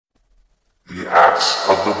The Axe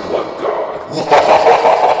of the Blood God.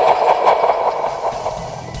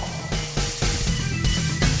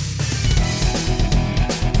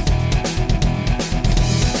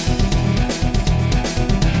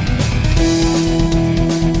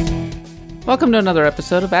 Welcome to another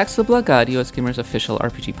episode of Axe of the Blood God, US Gamer's official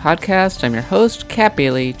RPG podcast. I'm your host, Kat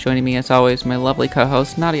Bailey. Joining me, as always, my lovely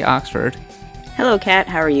co-host, Nadia Oxford. Hello, Kat.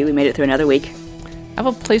 How are you? We made it through another week. I have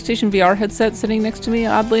a PlayStation VR headset sitting next to me,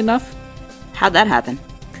 oddly enough. How'd that happen?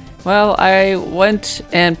 Well, I went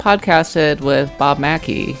and podcasted with Bob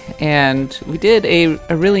Mackey, and we did a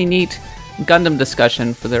really neat Gundam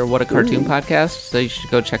discussion for their What a Cartoon podcast, so you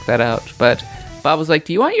should go check that out. But Bob was like,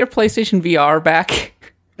 do you want your PlayStation VR back?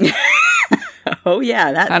 Oh,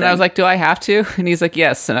 yeah, that And thing. I was like, do I have to? And he's like,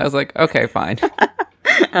 yes. And I was like, okay, fine.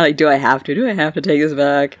 I'm like, do I have to? Do I have to take this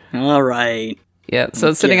back? All right. Yeah, so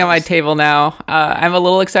it's sitting on my table now. I'm a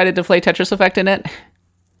little excited to play Tetris Effect in it.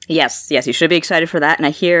 Yes, you should be excited for that. And I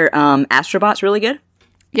hear Astrobot's really good.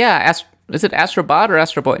 Yeah, is it Astrobot or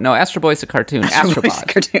Astro Boy? No, Astro Boy's a cartoon. Astrobot.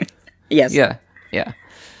 Cartoon. Yes. Yeah.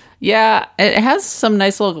 Yeah, it has some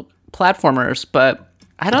nice little platformers, but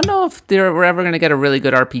I don't know if we're ever going to get a really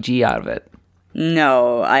good RPG out of it.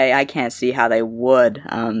 No, I can't see how they would.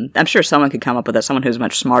 I'm sure someone could come up with it, someone who's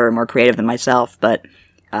much smarter and more creative than myself, but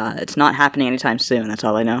it's not happening anytime soon, that's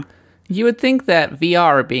all I know. You would think that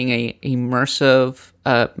VR being a immersive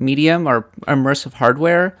medium or immersive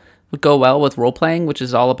hardware would go well with role-playing, which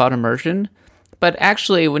is all about immersion. But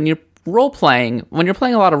actually, when you're playing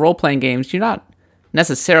a lot of role-playing games, you're not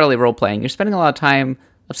necessarily role-playing. You're spending a lot of time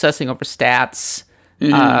obsessing over stats,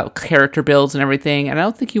 character builds and everything, and I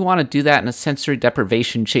don't think you want to do that in a sensory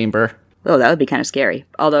deprivation chamber. Oh, that would be kind of scary.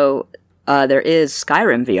 Although, there is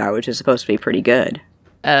Skyrim VR, which is supposed to be pretty good.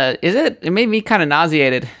 Is it? It made me kind of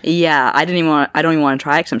nauseated. Yeah, I don't even want to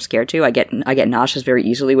try it because I'm scared too. I get nauseous very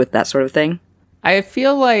easily with that sort of thing. I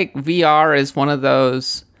feel like VR is one of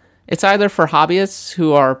those, it's either for hobbyists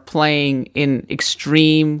who are playing in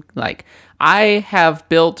extreme, like, I have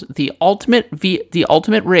built the ultimate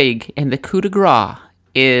rig, and the coup de grace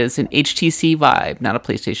is an HTC Vive, not a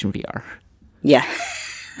PlayStation VR. Yeah.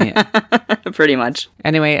 Yeah. Pretty much.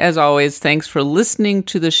 Anyway, as always, thanks for listening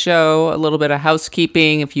to the show. A little bit of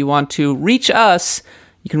housekeeping. If you want to reach us,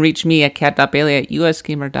 you can reach me at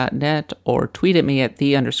cat.bailey@usgamer.net or tweet at me at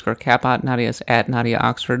 @the_catbot. Nadia's at Nadia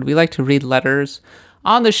Oxford. We like to read letters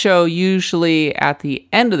on the show, usually at the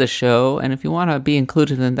end of the show. And if you want to be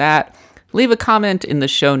included in that, leave a comment in the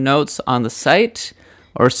show notes on the site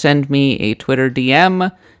or send me a Twitter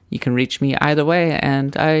DM. You can reach me either way,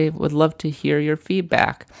 and I would love to hear your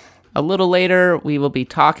feedback. A little later, we will be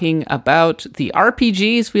talking about the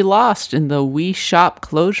RPGs we lost in the Wii Shop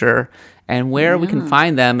closure and where we can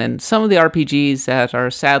find them, and some of the RPGs that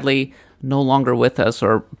are sadly no longer with us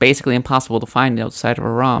or basically impossible to find outside of a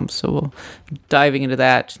ROM. So we'll diving into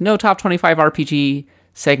that. No top 25 RPG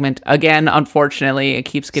segment again, unfortunately. It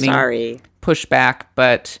keeps getting pushed back,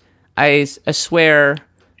 but I swear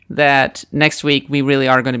that next week we really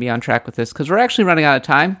are going to be on track with this because we're actually running out of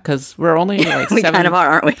time because we're only like we kind of are,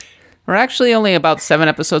 aren't we? We're actually only about 7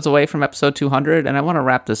 episodes away from episode 200, and I want to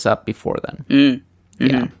wrap this up before then.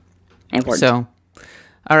 Yeah. Important. So,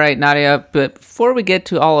 all right, Nadia, but before we get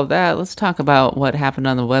to all of that, let's talk about what happened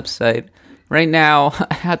on the website. Right now,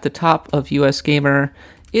 at the top of US Gamer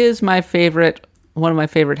is one of my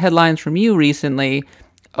favorite headlines from you recently.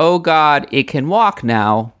 Oh God, it can walk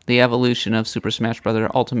now. The evolution of Super Smash Bros.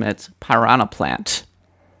 Ultimate's Piranha Plant.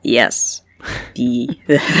 Yes.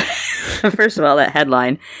 First of all, that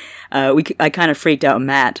headline, I kind of freaked out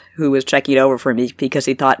Matt, who was checking it over for me because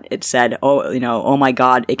he thought it said, oh my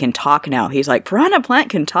God, it can talk now. He's like, Piranha Plant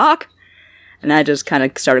can talk? And I just kind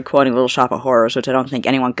of started quoting Little Shop of Horrors, which I don't think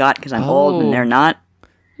anyone got because I'm old and they're not.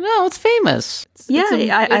 No, it's famous.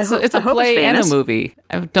 It's a play and a movie.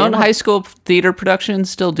 Don't high school theater productions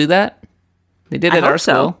still do that? They did at our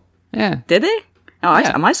school. Yeah. Did they? Oh,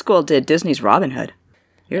 yeah. My school did Disney's Robin Hood.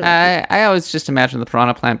 I always just imagine the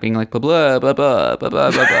Piranha Plant being like blah blah blah blah blah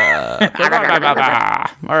blah blah blah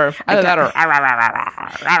or either that or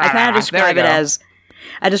I kind of describe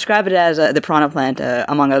it as the Piranha Plant,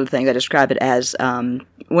 among other things. I describe it as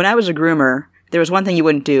when I was a groomer, there was one thing you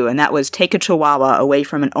wouldn't do, and that was take a chihuahua away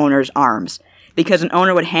from an owner's arms. Because an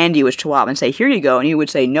owner would hand you his chihuahua and say, here you go, and you would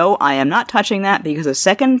say, no, I am not touching that, because the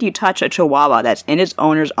second you touch a chihuahua that's in its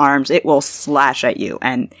owner's arms, it will slash at you.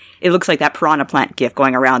 And it looks like that Piranha Plant gif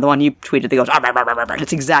going around, the one you tweeted that goes,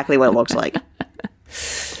 it's exactly what it looks like.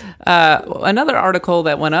 Another article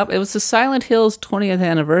that went up, it was the Silent Hill's 20th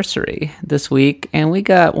anniversary this week, and we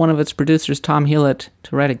got one of its producers, Tom Hewlett,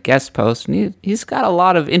 to write a guest post. And he's got a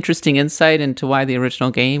lot of interesting insight into why the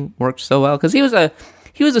original game worked so well, because he was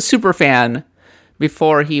a super fan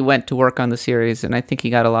before he went to work on the series, and I think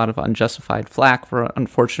he got a lot of unjustified flack,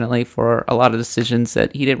 unfortunately, for a lot of decisions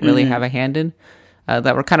that he didn't really have a hand in,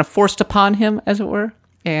 that were kind of forced upon him, as it were.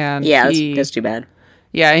 And yeah, that's too bad.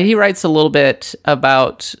 Yeah, and he writes a little bit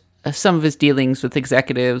about some of his dealings with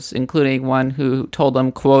executives, including one who told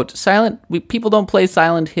him, quote, people don't play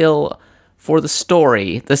Silent Hill for the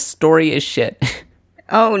story. The story is shit.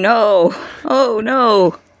 Oh, no. Oh,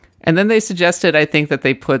 no. And then they suggested, I think, that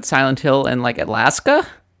they put Silent Hill in, like, Alaska?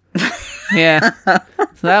 Yeah.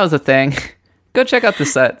 So that was a thing. Go check out the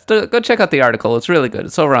set. Go check out the article. It's really good.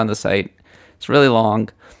 It's over on the site. It's really long.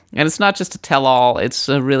 And it's not just a tell-all. It's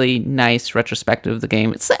a really nice retrospective of the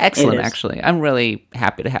game. It's excellent, actually. I'm really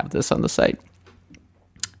happy to have this on the site.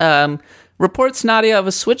 Reports, Nadia, of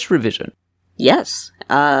a Switch revision. Yes.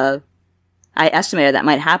 I estimated that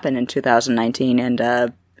might happen in 2019,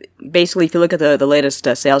 and basically, if you look at the latest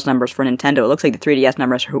sales numbers for Nintendo, it looks like the 3DS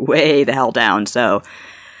numbers are way the hell down. So,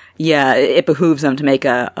 yeah, it behooves them to make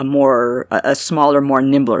a smaller, more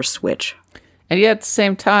nimbler Switch. And yet, at the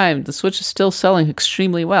same time, the Switch is still selling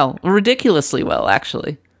extremely well. Ridiculously well,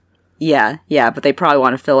 actually. Yeah, but they probably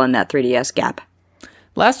want to fill in that 3DS gap.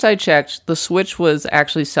 Last I checked, the Switch was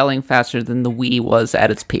actually selling faster than the Wii was at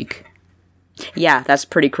its peak. Yeah, that's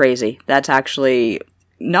pretty crazy. That's actually...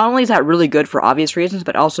 Not only is that really good for obvious reasons,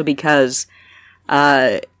 but also because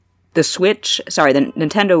the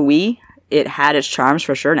Nintendo Wii, it had its charms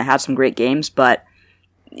for sure, and it had some great games, but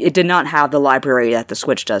it did not have the library that the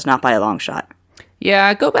Switch does, not by a long shot. Yeah,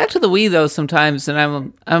 I go back to the Wii though sometimes,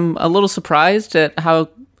 and I'm a little surprised at how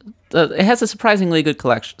it has a surprisingly good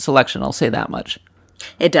selection. I'll say that much.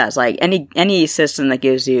 It does. Like any system that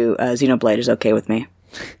gives you Xenoblade is okay with me.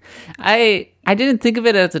 I didn't think of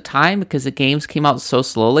it at the time because the games came out so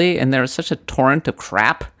slowly, and there was such a torrent of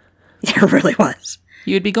crap. There really was.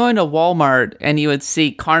 You'd be going to Walmart and you would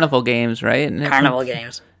see Carnival games, right? And Carnival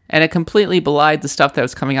games. And it completely belied the stuff that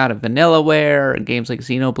was coming out of Vanillaware and games like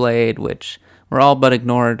Xenoblade, which were all but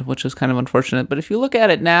ignored, which was kind of unfortunate. But if you look at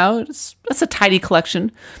it now, that's a tidy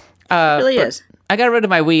collection. It really is. I got rid of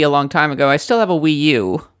my Wii a long time ago. I still have a Wii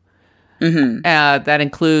U. Mm-hmm. That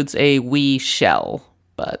includes a Wii shell,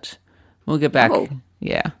 but we'll get back. Oh.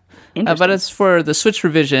 Yeah. But as for the Switch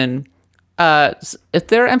revision, if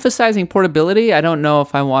they're emphasizing portability, I don't know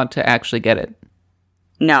if I want to actually get it.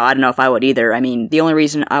 No, I don't know if I would either. I mean, the only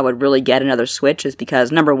reason I would really get another Switch is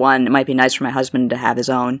because, number one, it might be nice for my husband to have his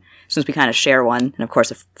own, since we kind of share one. And of course,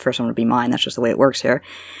 the first one would be mine. That's just the way it works here.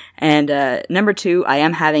 And number two, I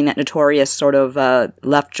am having that notorious sort of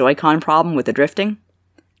left Joy-Con problem with the drifting.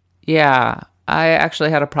 Yeah, I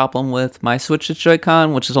actually had a problem with my Switch's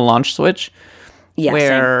Joy-Con, which is a launch Switch,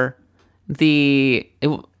 where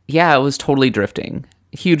it was totally drifting.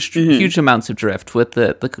 Huge amounts of drift with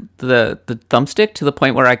the thumbstick to the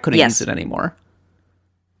point where I couldn't use it anymore.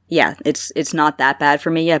 Yeah, it's not that bad for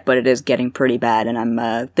me yet, but it is getting pretty bad, and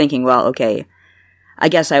I'm thinking, well, okay, I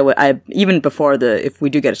guess I even before if we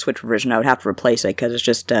do get a Switch revision, I would have to replace it because it's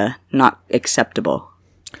just not acceptable.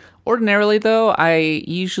 Ordinarily, though, I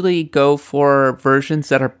usually go for versions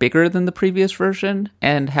that are bigger than the previous version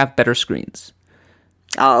and have better screens.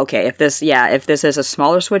 Oh, okay. If this is a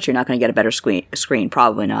smaller Switch, you're not going to get a better screen.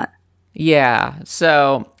 Probably not. Yeah,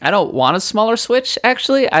 so I don't want a smaller Switch,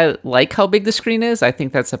 actually. I like how big the screen is. I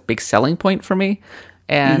think that's a big selling point for me.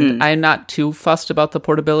 And I'm not too fussed about the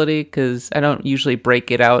portability because I don't usually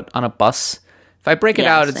break it out on a bus. If I break it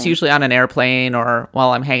out, it's usually on an airplane or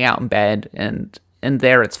while I'm hanging out in bed, and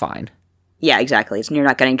there it's fine. Yeah, exactly. You're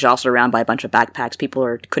not getting jostled around by a bunch of backpacks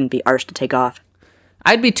people couldn't be arsed to take off.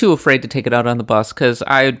 I'd be too afraid to take it out on the bus because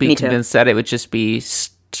I would be convinced that it would just be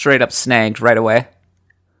straight up snagged right away.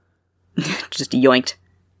 Just yoinked.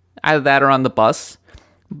 Either that or on the bus.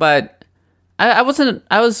 But I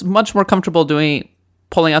was much more comfortable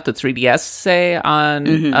pulling out the 3DS, say, on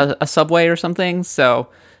a subway or something. So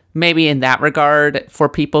maybe in that regard, for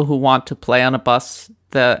people who want to play on a bus,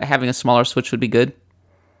 having a smaller Switch would be good.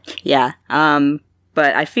 Yeah.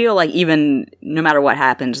 But I feel like even no matter what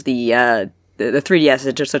happens, the 3DS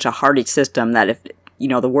is just such a hardy system that if,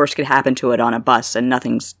 the worst could happen to it on a bus and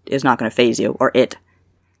is not going to phase you, or it.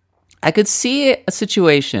 I could see a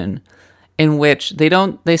situation in which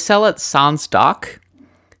they sell it sans dock,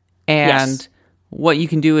 and what you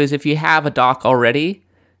can do is if you have a dock already,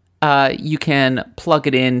 you can plug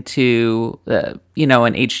it into, an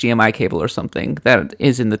HDMI cable or something that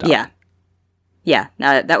is in the dock. Yeah. Yeah,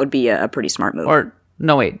 that would be a pretty smart move. Or,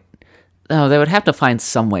 no, wait. Oh, they would have to find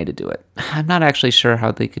some way to do it. I'm not actually sure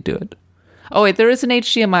how they could do it. Oh, wait, there is an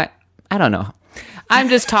HDMI. I don't know. I'm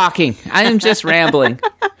just talking. I am just rambling.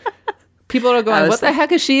 People are going, what the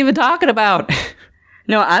heck is she even talking about?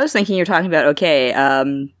 No, I was thinking you're talking about, okay,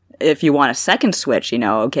 if you want a second Switch,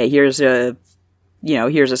 okay, here's a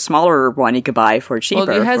smaller one you could buy for cheaper.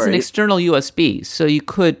 Well, it has an external USB, so you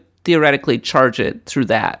could theoretically charge it through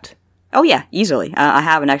that. Oh yeah, easily. I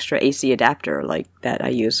have an extra AC adapter like that I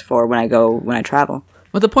use for when I travel.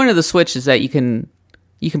 Well, the point of the Switch is that you can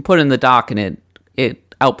put in the dock and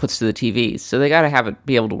it outputs to the TV. So they got to have it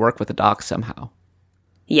be able to work with the dock somehow.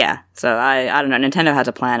 Yeah. So I don't know. Nintendo has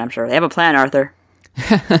a plan. I'm sure they have a plan. Arthur.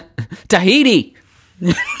 Tahiti.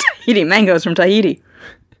 Tahiti mangoes from Tahiti.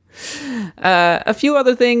 A few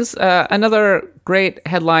other things. Another great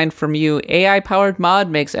headline from you. AI-powered mod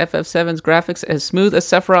makes FF7's graphics as smooth as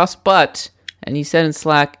Sephiroth's butt. And you said in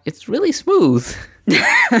Slack, it's really smooth.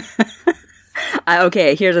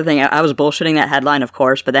 Okay, here's the thing. I was bullshitting that headline, of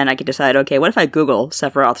course, but then I could decide, okay, what if I Google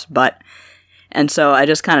Sephiroth's butt? And so I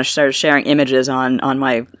just kind of started sharing images on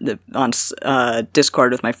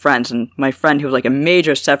Discord with my friends, and my friend who was like a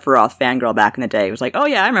major Sephiroth fangirl back in the day was like, "Oh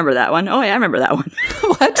yeah, I remember that one. Oh yeah, I remember that one."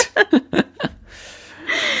 What?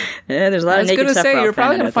 Yeah, there's a lot of naked Sephiroth. I was going to say you're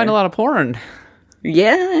probably going to find a lot of porn.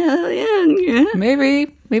 Yeah.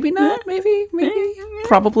 Maybe not. Maybe.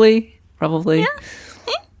 Probably. Yeah.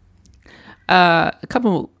 A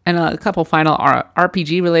couple final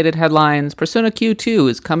RPG related headlines. Persona Q2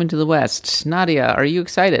 is coming to the West. Nadia, are you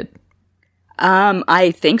excited?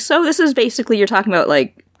 I think so. This is basically, you're talking about,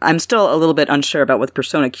 like, I'm still a little bit unsure about what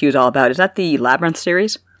Persona Q is all about. Is that the Labyrinth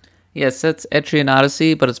series? Yes, that's Etrian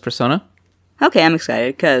Odyssey, but it's Persona. Okay, I'm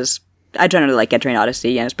excited because I generally like Etrian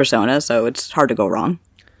Odyssey and it's Persona, so it's hard to go wrong.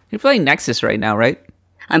 You're playing Nexus right now, right?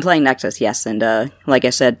 I'm playing Nexus, yes, and like I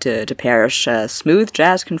said to Parrish, smooth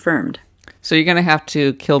jazz confirmed. So you're going to have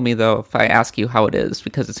to kill me, though, if I ask you how it is,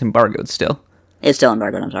 because it's embargoed still. It's still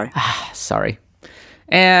embargoed, I'm sorry. Sorry.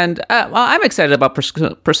 And, well, I'm excited about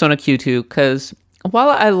Persona Q2, because while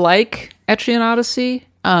I like Etrian Odyssey,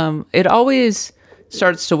 it always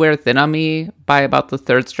starts to wear thin on me by about the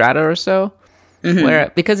third strata or so,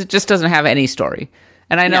 because it just doesn't have any story.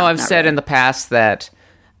 And I know I've said in the past that...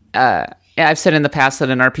 I've said in the past that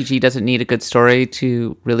an RPG doesn't need a good story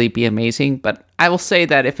to really be amazing, but I will say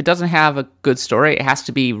that if it doesn't have a good story, it has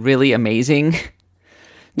to be really amazing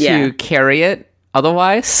to carry it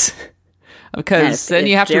otherwise. Because then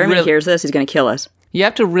you have to Jeremy hears this, he's going to kill us. You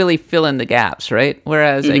have to really fill in the gaps, right?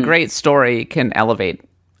 Whereas a great story can elevate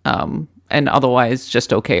an otherwise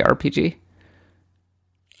just okay RPG.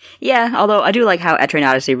 Yeah, although I do like how Etrian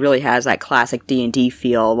Odyssey really has that classic D&D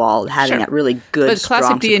feel while having that really good, but strong,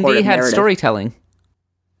 classic D&D had narrative. Storytelling.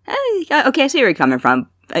 Okay, I see where you're coming from.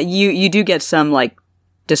 You do get some, like,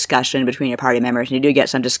 discussion between your party members, and you do get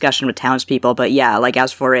some discussion with townspeople, but yeah, like,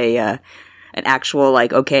 as for an actual,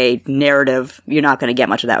 like, okay, narrative, you're not going to get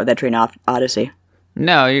much of that with Etrian Odyssey.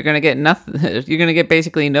 No, you're going to get nothing. You're going to get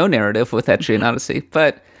basically no narrative with Etrian Odyssey,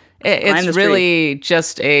 but... It's really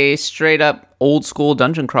just a straight-up old-school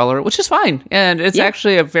dungeon crawler, which is fine. And it's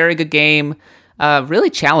actually a very good game,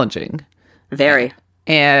 really challenging. Very.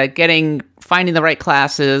 And finding the right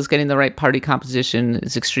classes, getting the right party composition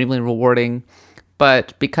is extremely rewarding.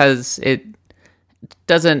 But because it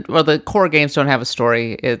doesn't... Well, the core games don't have a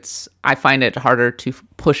story, I find it harder to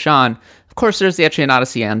push on. Of course, there's the Etrian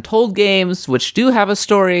Odyssey Untold games, which do have a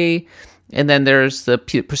story. And then there's the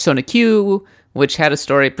Persona Q, which had a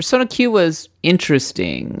story. Persona Q was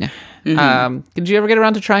interesting. Did you ever get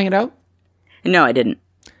around to trying it out? No, I didn't.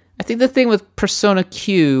 I think the thing with Persona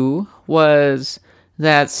Q was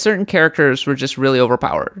that certain characters were just really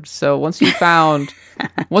overpowered. So once you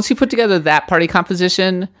put together that party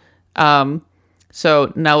composition, so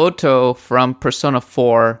Naoto from Persona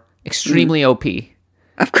 4, extremely OP.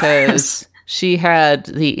 Of course. She had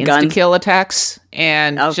the insta-kill attacks,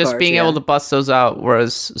 and being able to bust those out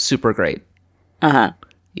was super great.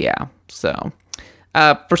 Yeah, so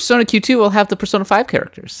Persona Q2 will have the Persona 5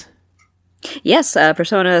 characters. Yes,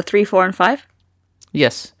 Persona 3, 4, and 5.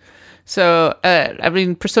 Yes. So,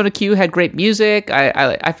 Persona Q had great music.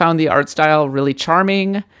 I found the art style really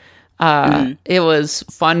charming. It was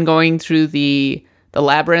fun going through the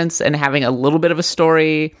labyrinths and having a little bit of a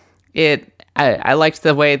story. I liked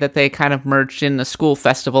the way that they kind of merged in the school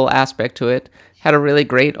festival aspect to it. Had a really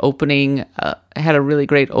great opening.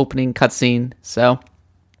 Cutscene. So,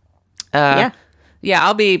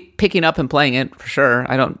 I'll be picking up and playing it for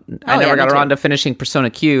sure. I never got around to finishing Persona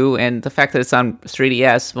Q, and the fact that it's on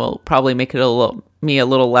 3DS will probably make it me a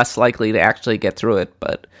little less likely to actually get through it.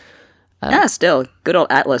 But Still, good old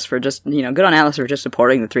Atlas for just, good on Atlas for just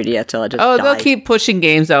supporting the 3DS till it just Oh, died. they'll keep pushing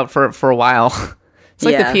games out for a while. It's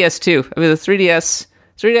like the PS2. I mean, the 3DS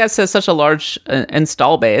has such a large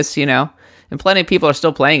install base, and plenty of people are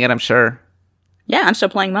still playing it, I'm sure. Yeah, I'm still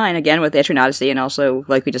playing mine, again, with Etrian Odyssey, and also,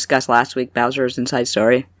 like we discussed last week, Bowser's Inside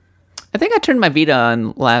Story. I think I turned my Vita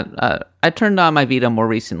on. I turned on my Vita more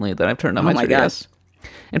recently than I've turned on my 3DS. God.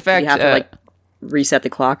 In fact, you have to reset the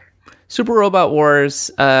clock. Super Robot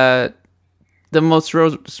Wars. Super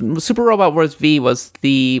Robot Wars V was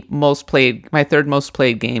my third most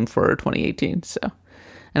played game for 2018. So,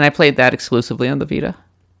 and I played that exclusively on the Vita.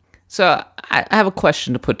 So I have a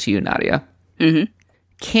question to put to you, Nadia. Mm-hmm.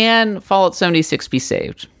 Can Fallout 76 be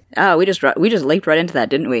saved? Oh, we just leaped right into that,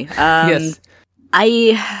 didn't we? Yes.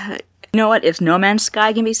 You know what? If No Man's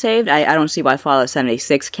Sky can be saved, I don't see why Fallout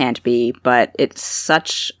 76 can't be, but it's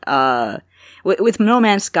such, with No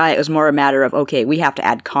Man's Sky, it was more a matter of, okay, we have to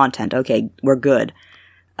add content. Okay, we're good.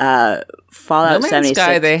 Fallout 76... No Man's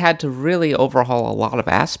Sky, they had to really overhaul a lot of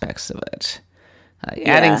aspects of it.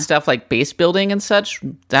 Adding stuff like base building and such,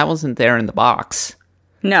 that wasn't there in the box.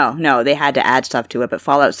 No, they had to add stuff to it, but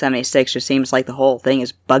Fallout 76 just seems like the whole thing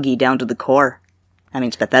is buggy down to the core. I mean,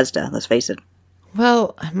 it's Bethesda, let's face it.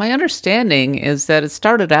 Well, my understanding is that it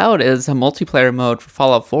started out as a multiplayer mode for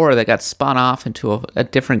Fallout 4 that got spun off into a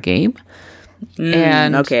different game.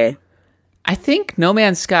 Okay. I think No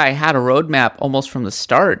Man's Sky had a roadmap almost from the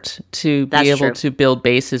start to be able to build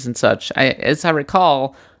bases and such. As I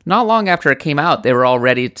recall, not long after it came out, they were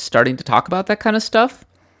already starting to talk about that kind of stuff.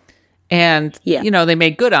 And, they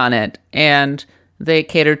made good on it. And they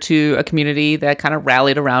catered to a community that kind of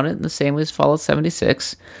rallied around it in the same way as Fallout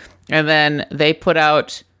 76. And then they put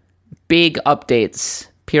out big updates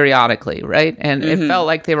periodically, right? And it felt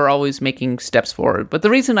like they were always making steps forward. But the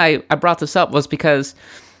reason I brought this up was because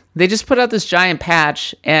they just put out this giant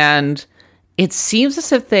patch, and it seems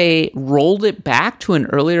as if they rolled it back to an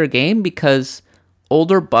earlier game because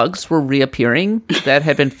older bugs were reappearing that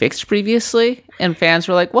had been fixed previously, and fans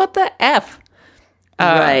were like, what the F?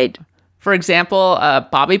 Right. For example,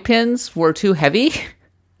 bobby pins were too heavy.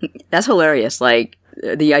 That's hilarious. Like,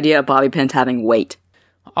 the idea of bobby pins having weight.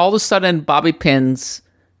 All of a sudden, bobby pins,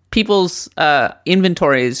 people's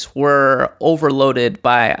inventories were overloaded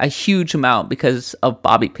by a huge amount because of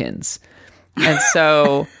bobby pins. And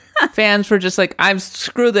so fans were just like,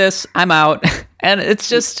 screw this, I'm out. And it's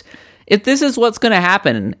just, if this is what's going to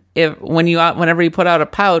happen, whenever you put out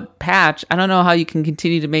a patch, I don't know how you can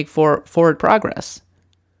continue to make forward progress.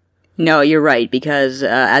 No, you're right, because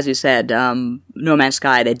as you said, No Man's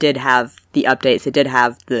Sky, they did have the updates, they did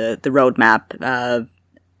have the roadmap.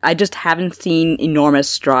 I just haven't seen enormous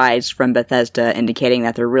strides from Bethesda indicating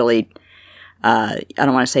that they're really, I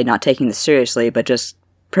don't want to say not taking this seriously, but just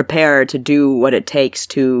prepared to do what it takes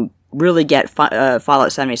to really get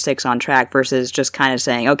Fallout 76 on track versus just kind of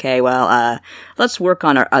saying, okay, well, let's work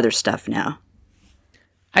on our other stuff now.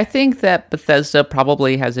 I think that Bethesda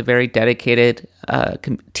probably has a very dedicated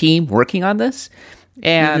team working on this.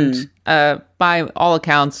 And by all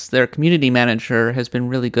accounts, their community manager has been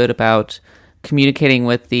really good about communicating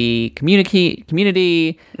with the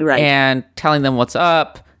community right. and telling them what's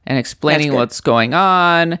up and explaining what's going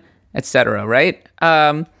on, etc., right?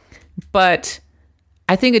 But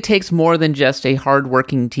I think it takes more than just a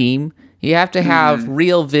hardworking team. You have to have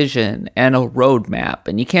real vision and a roadmap,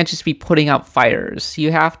 and you can't just be putting out fires.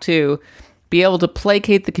 You have to be able to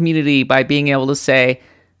placate the community by being able to say,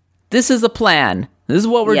 this is the plan. This is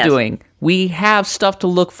what we're doing. We have stuff to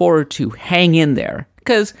look forward to. Hang in there.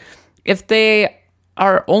 Because if they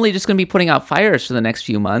are only just going to be putting out fires for the next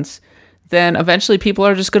few months, then eventually people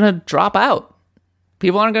are just going to drop out.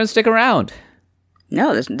 People aren't going to stick around.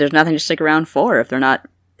 No, there's nothing to stick around for if they're not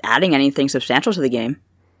adding anything substantial to the game.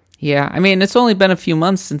 Yeah, I mean, it's only been a few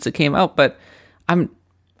months since it came out, but I'm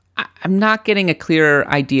not getting a clear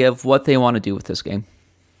idea of what they want to do with this game.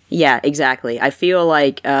 Yeah, exactly. I feel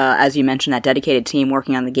like, as you mentioned, that dedicated team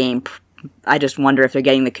working on the game, I just wonder if they're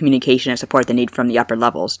getting the communication and support they need from the upper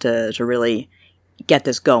levels to really get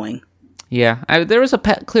this going. Yeah, there was a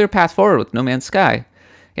clear path forward with No Man's Sky.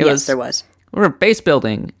 There was. We're base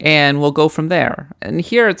building, and we'll go from there. And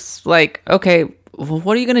here it's like, okay,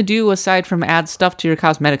 what are you going to do aside from add stuff to your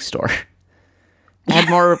cosmetic store? Add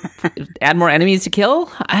more enemies to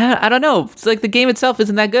kill? I don't know. It's like the game itself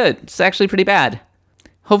isn't that good. It's actually pretty bad.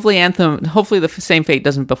 Hopefully the same fate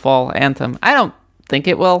doesn't befall Anthem. I don't think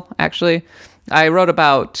it will, actually. I wrote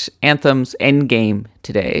about Anthem's endgame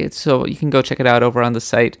today, so you can go check it out over on the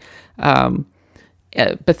site.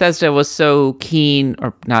 Bethesda was so keen,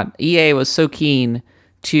 or not, EA was so keen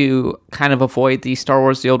to kind of avoid the Star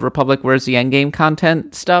Wars The Old Republic Where's the Endgame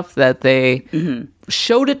content stuff, that they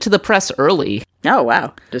showed it to the press early. Oh,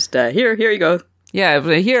 wow. Just, here you go. Yeah,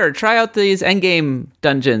 here, try out these Endgame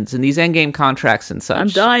dungeons and these Endgame contracts and such. I'm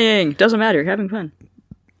dying. Doesn't matter. You're having fun.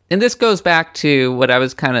 And this goes back to what I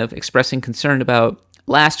was kind of expressing concern about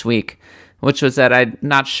last week, which was that I'm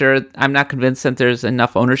not convinced that there's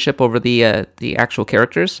enough ownership over the actual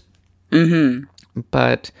characters.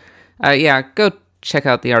 But, go check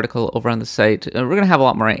out the article over on the site. We're going to have a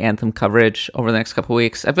lot more Anthem coverage over the next couple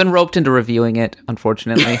weeks. I've been roped into reviewing it,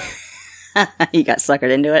 unfortunately. You got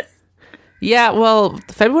suckered into it. Yeah, well,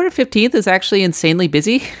 February 15th is actually insanely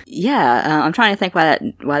busy. Yeah, I'm trying to think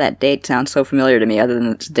why that date sounds so familiar to me, other than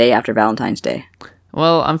it's the day after Valentine's Day.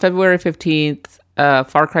 Well, on February 15th,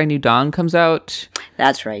 Far Cry New Dawn comes out.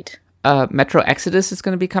 That's right. Metro Exodus is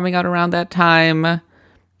going to be coming out around that time.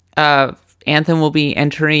 Anthem will be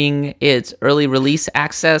entering its early release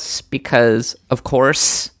access because, of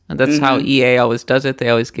course, that's how EA always does it. They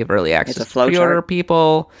always give early access to pre-order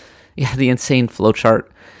people. Yeah, the insane flowchart.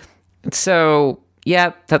 So,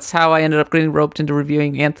 yeah, that's how I ended up getting roped into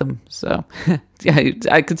reviewing Anthem. So, yeah,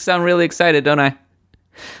 I could sound really excited, don't I?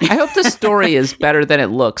 I hope the story is better than it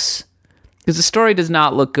looks, because the story does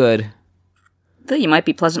not look good. Though you might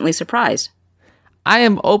be pleasantly surprised. I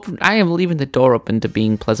am leaving the door open to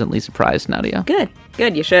being pleasantly surprised, Nadia.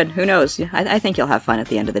 Good, you should. Who knows? I think you'll have fun at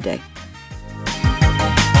the end of the day.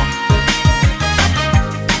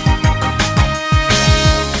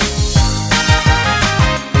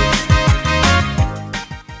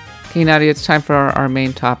 Okay, Nadia, it's time for our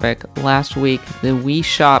main topic. Last week, the Wii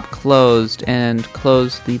Shop closed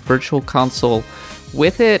the Virtual Console.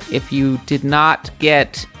 With it, if you did not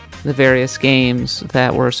get the various games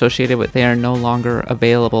that were associated with it, they are no longer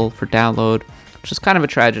available for download, which is kind of a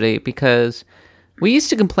tragedy because we used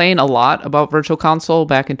to complain a lot about Virtual Console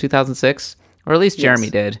back in 2006, or at least Jeremy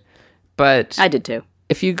did. But I did too.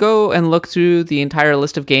 If you go and look through the entire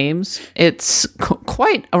list of games, it's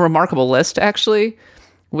quite a remarkable list, actually,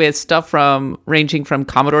 with stuff ranging from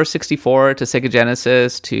Commodore 64 to Sega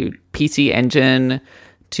Genesis to PC Engine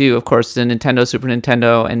to, of course, the Nintendo, Super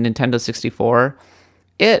Nintendo, and Nintendo 64.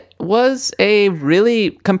 It was a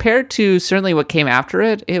really, compared to certainly what came after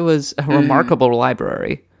it, it was a remarkable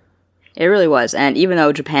library. It really was. And even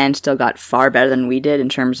though Japan still got far better than we did in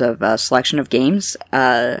terms of selection of games,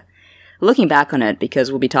 looking back on it,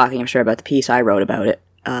 because we'll be talking, I'm sure, about the piece I wrote about it,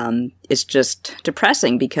 it's just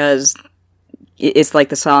depressing because it's like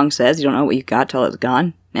the song says, you don't know what you got till it's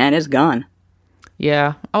gone. And it's gone.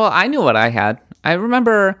 Yeah. Oh, well, I knew what I had. I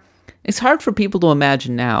remember, it's hard for people to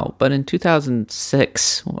imagine now, but in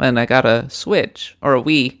 2006, when I got a Switch, or a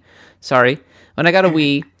Wii, when I got a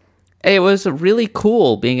Wii, it was really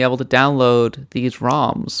cool being able to download these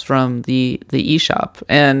ROMs from the eShop.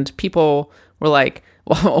 And people were like,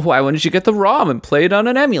 well, why wouldn't you get the ROM and play it on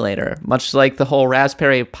an emulator? Much like the whole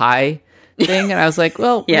Raspberry Pi thing. And I was like,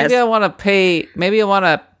 well, maybe I want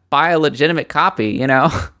to buy a legitimate copy, you know?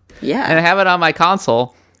 Yeah. And I have it on my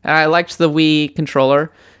console. And I liked the Wii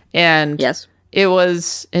controller. And it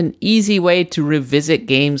was an easy way to revisit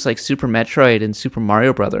games like Super Metroid and Super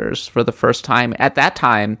Mario Brothers for the first time. At that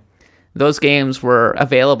time, those games were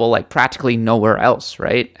available like practically nowhere else,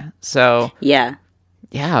 right? So yeah,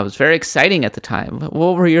 it was very exciting at the time.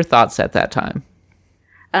 What were your thoughts at that time?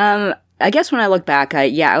 I guess when I look back,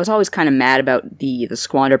 I was always kind of mad about the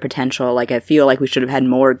squander potential. Like, I feel like we should have had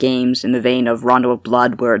more games in the vein of Rondo of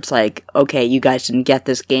Blood, where it's like, okay, you guys didn't get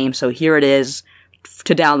this game, so here it is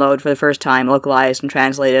to download for the first time, localized and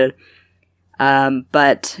translated.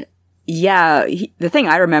 But yeah, the thing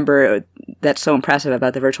I remember that's so impressive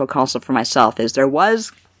about the Virtual Console for myself is there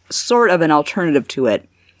was sort of an alternative to it,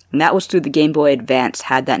 and that was through the Game Boy Advance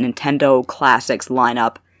had that Nintendo Classics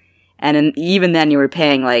lineup, and even then you were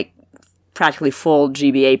paying like practically full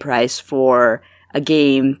GBA price for a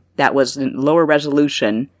game that was lower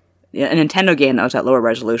resolution, a Nintendo game that was at lower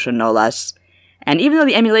resolution, no less. And even though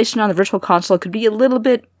the emulation on the Virtual Console could be a little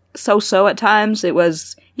bit so-so at times, it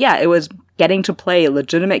was getting to play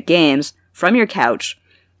legitimate games from your couch.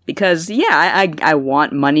 Because, I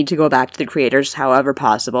want money to go back to the creators however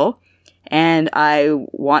possible. And I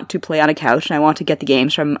want to play on a couch, and I want to get the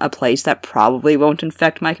games from a place that probably won't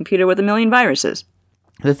infect my computer with a million viruses.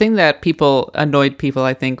 The thing that annoyed people,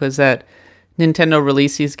 I think, was that Nintendo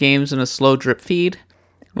released these games in a slow drip feed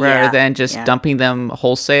rather than just dumping them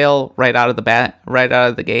wholesale right out of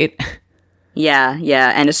the gate. Yeah,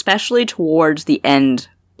 and especially towards the end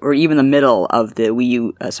or even the middle of the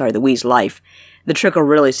Wii's life, the trickle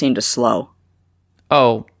really seemed to slow.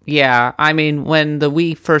 Oh, yeah. I mean, when the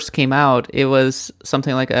Wii first came out, it was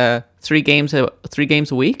something like a 3 games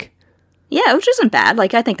a week. Yeah, which isn't bad.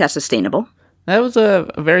 Like, I think that's sustainable. That was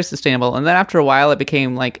a very sustainable. And then after a while, it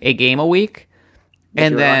became like a game a week.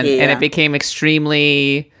 And then and it became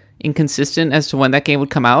extremely inconsistent as to when that game would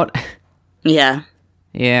come out. Yeah.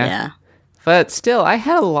 Yeah. But still, I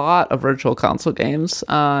had a lot of Virtual Console games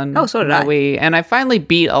on so did I. Wii, and I finally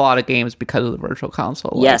beat a lot of games because of the Virtual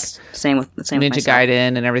Console. Yes, same with Ninja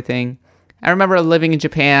Gaiden and everything. I remember living in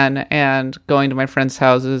Japan and going to my friends'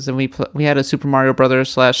 houses, and we had a Super Mario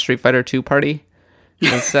Brothers / Street Fighter 2 party.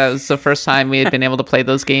 That was the first time we had been able to play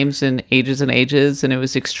those games in ages and ages, and it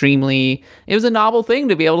was a novel thing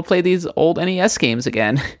to be able to play these old NES games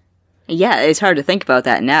again. Yeah, it's hard to think about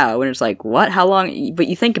that now when it's like, what? How long? But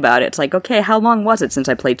you think about it, it's like, okay, how long was it since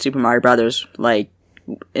I played Super Mario Brothers? Like,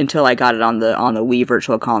 until I got it on the Wii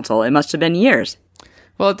Virtual Console. It must have been years.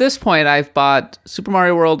 Well, at this point, I've bought Super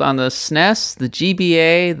Mario World on the SNES, the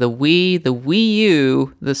GBA, the Wii, the Wii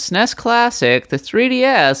U, the SNES Classic, the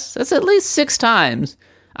 3DS. That's at least 6 times.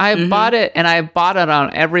 I bought it, and I bought it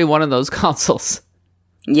on every one of those consoles.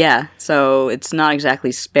 Yeah, so it's not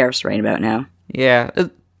exactly sparse right about now. Yeah.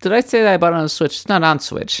 Did I say that I bought it on a Switch? It's not on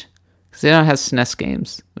Switch. Because they don't have SNES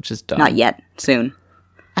games, which is dumb. Not yet. Soon.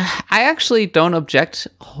 I actually don't object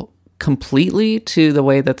completely to the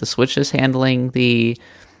way that the Switch is handling the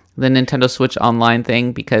Nintendo Switch Online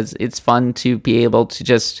thing, because it's fun to be able to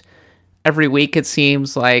just every week it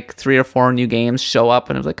seems like 3 or 4 new games show up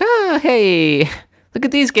and it's like, hey, look at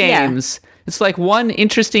these games. Yeah. It's like one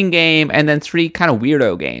interesting game and then 3 kind of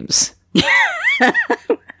weirdo games.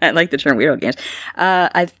 I like the term weirdo games.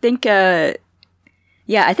 I think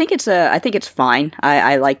it's fine.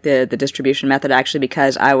 I like the distribution method actually,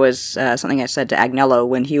 because I was something I said to Agnello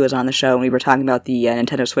when he was on the show and we were talking about the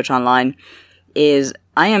Nintendo Switch Online is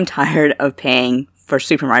I am tired of paying for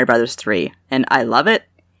Super Mario Brothers 3, and I love it,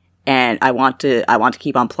 and I want to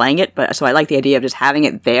keep on playing it. But so I like the idea of just having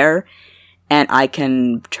it there, and I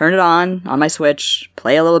can turn it on my Switch,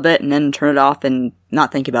 play a little bit, and then turn it off and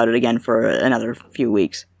not think about it again for another few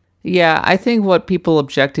weeks. Yeah, I think what people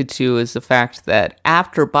objected to is the fact that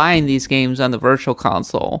after buying these games on the Virtual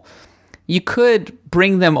Console, you could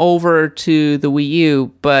bring them over to the Wii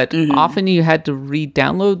U, but often you had to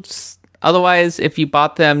re-download. Otherwise, if you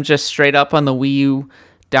bought them just straight up on the Wii U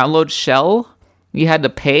download shell, you had to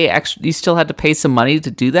pay you still had to pay some money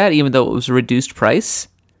to do that, even though it was a reduced price.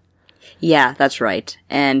 Yeah, that's right.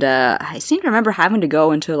 And I seem to remember having to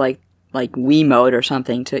go into like Wii mode or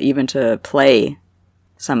something to play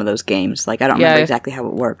some of those games. Like, I don't remember exactly how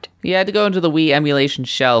it worked. You had to go into the Wii emulation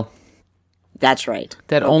shell. That's right.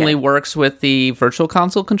 That only works with the Virtual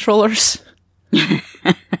Console controllers.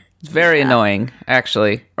 It's very annoying,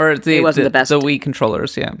 actually. Or it wasn't the best. The Wii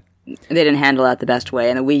controllers, yeah. They didn't handle that the best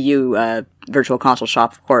way. And the Wii U Virtual Console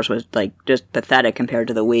shop, of course, was like just pathetic compared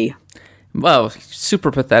to the Wii. Well,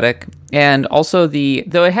 super pathetic. And also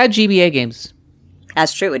though it had GBA games.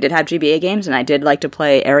 That's true. It did have GBA games, and I did like to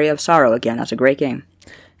play Area of Sorrow again. That's a great game.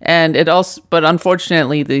 And but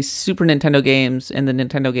unfortunately, the Super Nintendo games and the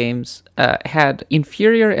Nintendo games had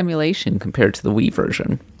inferior emulation compared to the Wii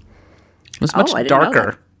version. It was much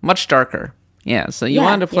darker. Much darker. Yeah, so you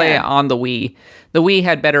wanted to play it on the Wii. The Wii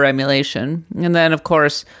had better emulation. And then, of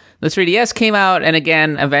course, the 3DS came out, and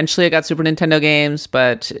again, eventually it got Super Nintendo games,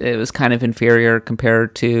 but it was kind of inferior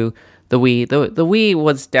compared to the Wii. The Wii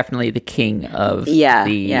was definitely the king of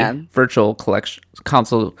the Virtual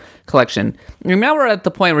Console collection. And now we're at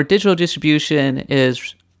the point where digital distribution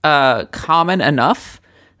is common enough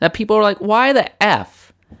that people are like, why the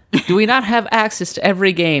F do we not have access to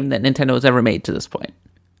every game that Nintendo has ever made to this point?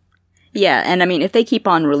 Yeah, and I mean, if they keep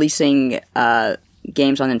on releasing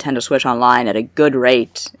games on Nintendo Switch Online at a good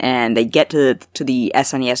rate, and they get to the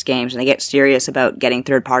SNES games, and they get serious about getting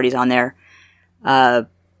third parties on there,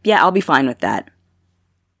 I'll be fine with that.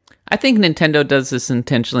 I think Nintendo does this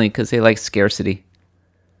intentionally because they like scarcity.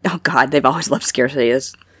 Oh God, they've always loved scarcity.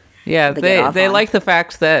 They like the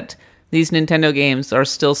fact that these Nintendo games are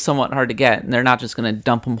still somewhat hard to get, and they're not just going to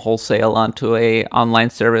dump them wholesale onto a online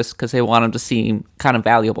service because they want them to seem kind of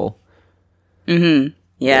valuable. Mm-hmm.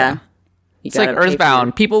 Yeah. It's like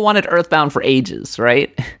Earthbound. People wanted Earthbound for ages,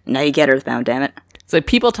 right? Now you get Earthbound, damn it. It's like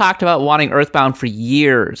people talked about wanting Earthbound for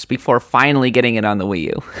years before finally getting it on the Wii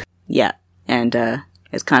U. Yeah, and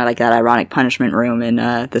it's kind of like that ironic punishment room in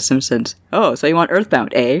The Simpsons. Oh, so you want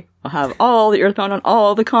Earthbound, eh? I'll have all the Earthbound on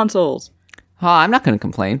all the consoles. Oh, I'm not going to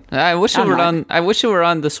complain. I wish it were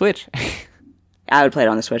on the Switch. I would play it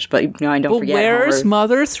on the Switch, but I don't forget. Where's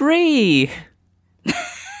Mother 3?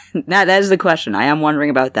 That is the question. I am wondering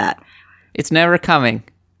about that. It's never coming.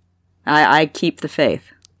 I keep the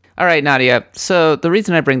faith. All right, Nadia. So the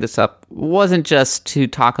reason I bring this up wasn't just to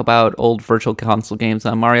talk about old Virtual Console games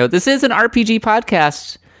on Mario. This is an RPG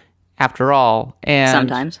podcast, after all. And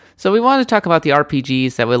sometimes. So we wanted to talk about the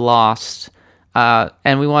RPGs that we lost,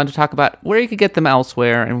 and we wanted to talk about where you could get them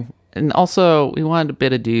elsewhere, and also we wanted a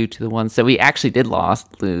bit of due to the ones that we actually did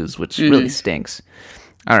lose, which really stinks.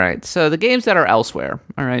 All right, so the games that are elsewhere.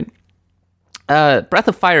 All right, Breath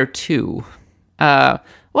of Fire 2.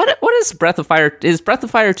 What is Breath of Fire? Is Breath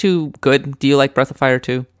of Fire 2 good? Do you like Breath of Fire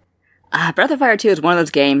 2? Breath of Fire 2 is one of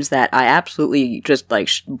those games that I absolutely just like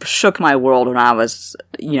shook my world when I was,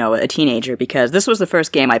 a teenager, because this was the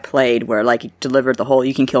first game I played where like it delivered the whole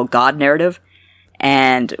you can kill God narrative.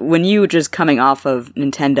 And when you were just coming off of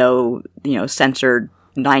Nintendo, censored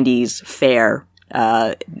 90s fare,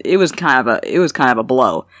 it was kind of a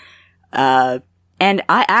blow. And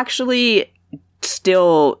I actually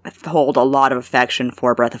still hold a lot of affection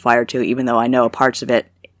for Breath of Fire 2, even though I know parts of it,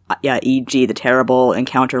 e.g. the terrible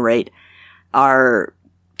encounter rate, are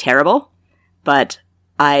terrible. But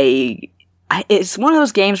it's one of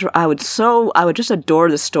those games where I would just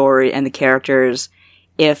adore the story and the characters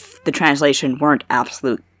if the translation weren't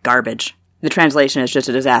absolute garbage. The translation is just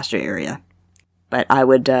a disaster area. But I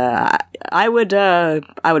would play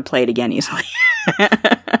it again easily.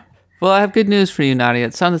 Well, I have good news for you, Nadia.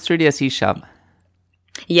 It's on the 3DS eShop.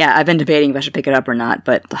 Yeah, I've been debating if I should pick it up or not,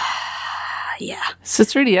 but yeah. It's the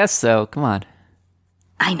 3DS, though. Come on.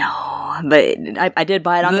 I know, but I did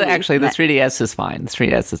buy it on the Wii. Actually, the 3DS is fine. The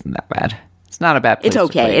 3DS isn't that bad. It's not a bad place. It's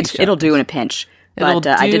okay. It'll do in a pinch. But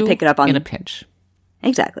I did pick it up in a pinch.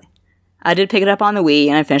 Exactly. I did pick it up on the Wii,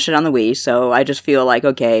 and I finished it on the Wii. So I just feel like,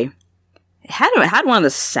 okay, it had one of the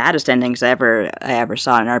saddest endings I ever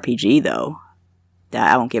saw in an RPG, though.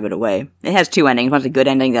 I won't give it away. It has two endings. One's a good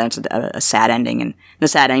ending, then it's a sad ending, and the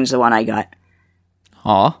sad ending is the one I got.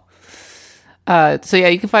 Aw. So yeah,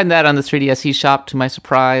 you can find that on the 3DS eShop, to my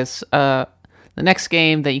surprise. The next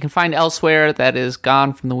game that you can find elsewhere that is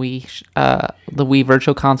gone from the Wii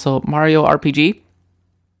Virtual Console, Mario RPG.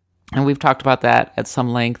 And we've talked about that at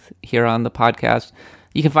some length here on the podcast.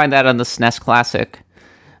 You can find that on the SNES Classic.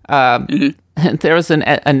 There was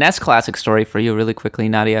a NES Classic story for you really quickly,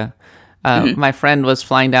 Nadia. My friend was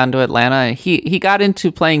flying down to Atlanta. He got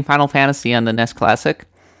into playing Final Fantasy on the NES Classic.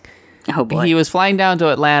 Oh boy. He was flying down to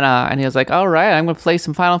Atlanta, and he was like, all right, I'm going to play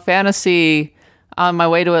some Final Fantasy on my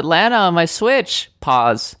way to Atlanta on my Switch.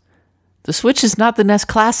 Pause. The Switch is not the NES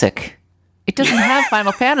Classic. It doesn't have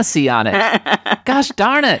Final Fantasy on it. Gosh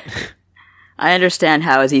darn it. I understand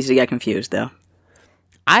how it's easy to get confused, though.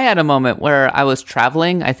 I had a moment where I was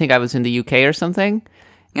traveling. I think I was in the UK or something.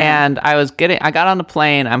 And I got on the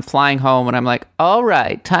plane, I'm flying home, and I'm like, all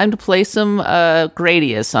right, time to play some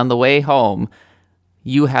Gradius on the way home.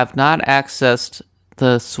 You have not accessed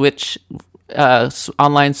the Switch,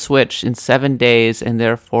 online Switch in 7 days, and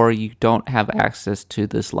therefore you don't have access to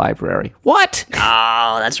this library. What?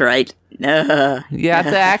 Oh, that's right. You have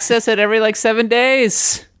to access it every 7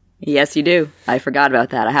 days. Yes, you do. I forgot about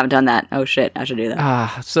that. I haven't done that. Oh shit, I should do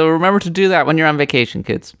that. So remember to do that when you're on vacation,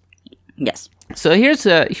 kids. Yes. So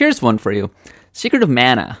here's one for you. Secret of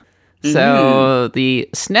Mana. So the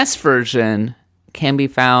SNES version can be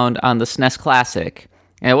found on the SNES Classic,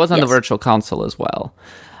 and it was on the Virtual Console as well.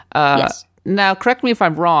 Yes. Now, correct me if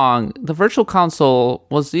I'm wrong, the Virtual Console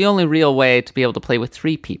was the only real way to be able to play with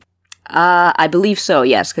 3 people. I believe so,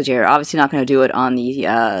 yes, because you're obviously not going to do it on the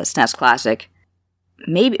SNES Classic.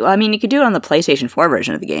 Maybe, you could do it on the PlayStation 4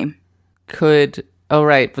 version of the game. Oh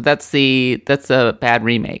right, but that's a bad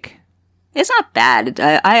remake. It's not bad.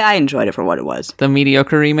 I enjoyed it for what it was. The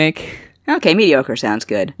mediocre remake? Okay, mediocre sounds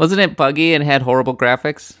good. Wasn't it buggy and had horrible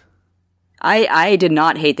graphics? I did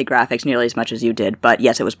not hate the graphics nearly as much as you did, but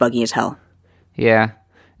yes, it was buggy as hell. Yeah.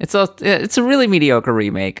 It's a really mediocre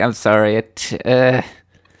remake. I'm sorry.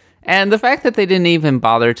 And the fact that they didn't even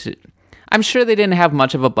bother to... I'm sure they didn't have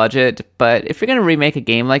much of a budget, but if you're going to remake a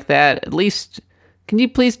game like that, at least... Can you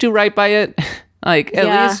please do right by it? At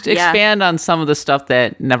least expand on some of the stuff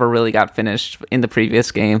that never really got finished in the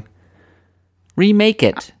previous game. Remake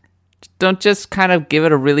it. Don't just kind of give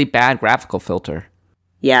it a really bad graphical filter.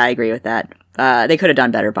 Yeah, I agree with that. They could have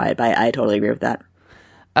done better by it, but I totally agree with that.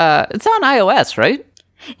 It's on iOS, right?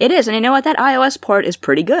 It is, and you know what? That iOS port is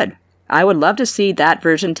pretty good. I would love to see that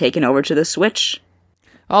version taken over to the Switch.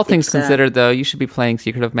 All things considered, though, you should be playing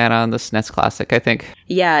Secret of Mana on the SNES Classic, I think.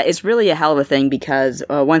 Yeah, it's really a hell of a thing because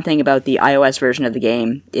one thing about the iOS version of the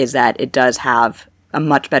game is that it does have a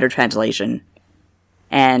much better translation.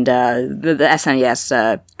 And the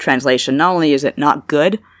SNES translation, not only is it not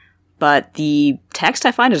good, but the text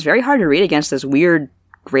I find is very hard to read against this weird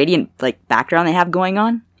gradient background they have going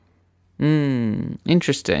on.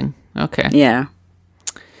 Interesting. Okay. Yeah.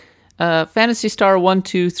 Phantasy Star 1,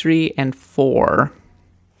 2, 3, and 4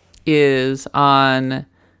 is on...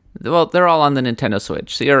 Well, they're all on the Nintendo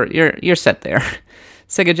Switch, so you're set there.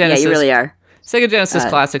 Sega Genesis. Yeah, you really are. Sega Genesis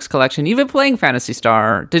Classics Collection. You've been playing Phantasy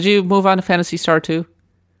Star. Did you move on to Phantasy Star 2?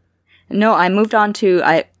 No, I moved on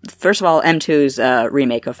to... First of all, M2's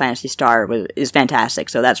remake of Phantasy Star is fantastic,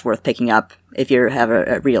 so that's worth picking up if you have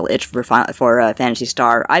a real itch for Phantasy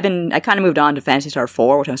Star. I kind of moved on to Phantasy Star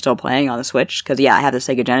 4, which I'm still playing on the Switch, because, I have the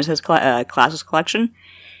Sega Genesis Classics Collection.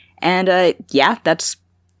 And, that's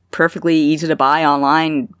perfectly easy to buy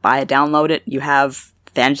online. Buy it, download it. You have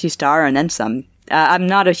Phantasy Star and then some. I'm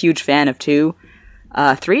not a huge fan of 2.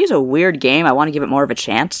 3 is a weird game. I want to give it more of a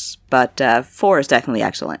chance, but 4 is definitely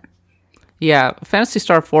excellent. Yeah, Phantasy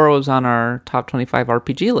Star 4 was on our top 25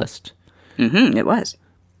 RPG list. It was.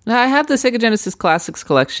 I have the Sega Genesis Classics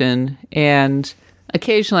Collection, and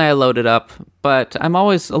occasionally I load it up, but I'm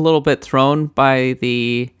always a little bit thrown by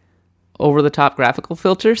the over-the-top graphical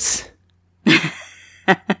filters.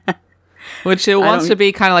 Which it wants to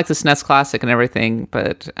be kind of like the SNES Classic and everything,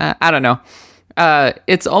 but I don't know.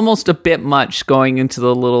 It's almost a bit much going into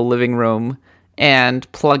the little living room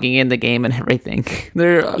and plugging in the game and everything.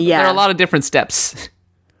 There are a lot of different steps.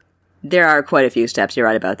 There are quite a few steps, you're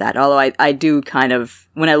right about that. Although I do kind of,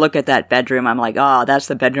 when I look at that bedroom, I'm like, oh, that's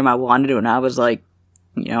the bedroom I wanted when I was like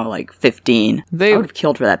 15. I would have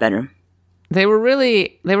killed for that bedroom. They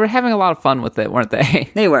were having a lot of fun with it, weren't they?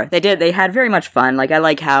 They were. They did. They had very much fun. Like, I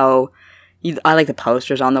like the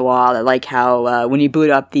posters on the wall. I like how when you boot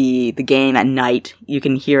up the game at night, you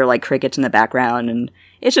can hear like crickets in the background, and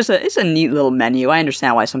it's a neat little menu. I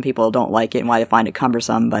understand why some people don't like it and why they find it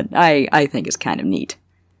cumbersome, but I think it's kind of neat.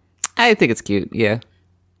 I think it's cute, yeah.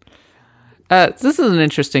 This is an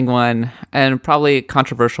interesting one, and probably a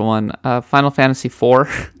controversial one. Final Fantasy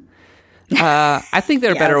IV. I think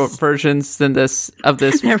there are better versions than this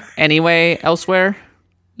anyway elsewhere.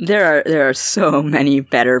 There are so many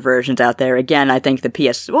better versions out there. Again, I think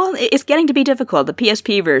it's getting to be difficult. The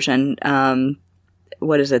PSP version,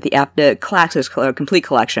 the Classics Complete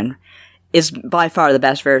Collection is by far the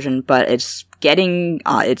best version, but it's on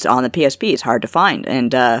the PSP. It's hard to find.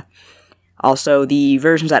 And, also the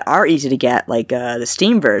versions that are easy to get, like, the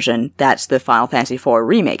Steam version, that's the Final Fantasy IV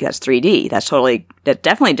remake. That's 3D. That's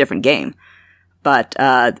definitely a different game. But,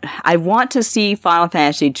 I want to see Final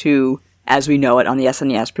Fantasy II as we know it on the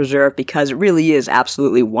SNES preserved, because it really is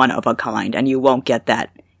absolutely one of a kind, and you won't get that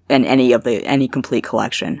in any complete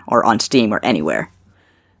collection or on Steam or anywhere.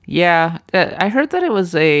 Yeah, I heard that it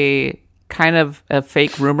was a kind of a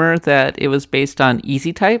fake rumor that it was based on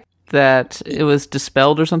Easy Type, that it was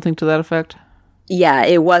dispelled or something to that effect. Yeah,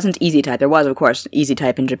 it wasn't Easy Type. There was, of course, Easy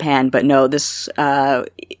Type in Japan, but no,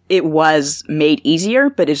 it was made easier,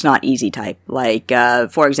 but it's not Easy Type. Like,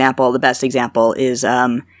 for example, the best example is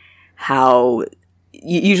how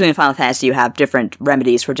usually in Final Fantasy you have different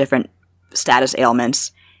remedies for different status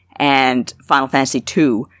ailments, and Final Fantasy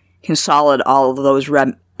II consolidated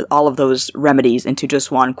all of those remedies into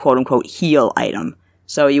just one quote-unquote heal item.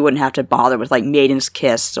 So you wouldn't have to bother with like Maiden's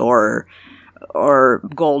Kiss or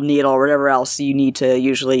Gold Needle or whatever else you need to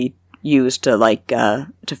usually use to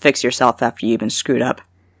to fix yourself after you've been screwed up.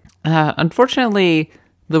 Unfortunately,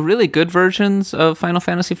 the really good versions of Final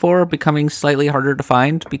Fantasy IV are becoming slightly harder to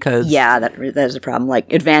find because... Yeah, that is a problem.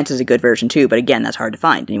 Like, Advance is a good version too, but again, that's hard to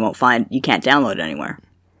find, and you can't download it anywhere.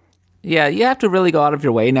 Yeah, you have to really go out of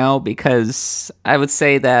your way now, because I would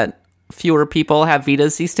say that fewer people have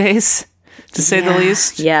Vitas these days, to say the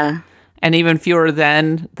least. Yeah. And even fewer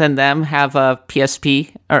than them have a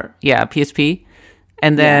PSP, PSP.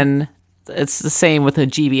 And then it's the same with a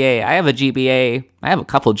GBA. I have a GBA. I have a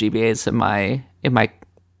couple of GBAs in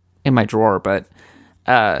my drawer, but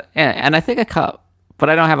and I think but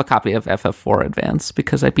I don't have a copy of FF4 Advance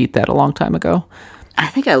because I beat that a long time ago. I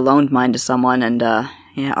think I loaned mine to someone, and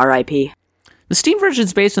R.I.P. The Steam version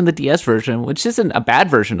is based on the DS version, which isn't a bad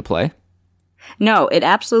version to play. No, it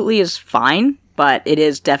absolutely is fine, but it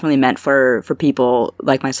is definitely meant for people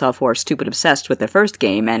like myself who are stupid obsessed with their first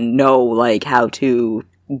game and know like how to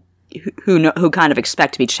who kind of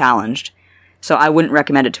expect to be challenged. So I wouldn't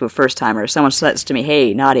recommend it to a first timer. If someone says to me,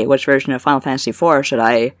 "Hey, Nadia, which version of Final Fantasy IV should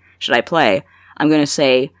I play?" I'm going to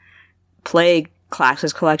say, play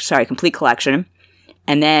Complete Collection.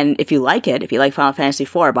 And then if you like Final Fantasy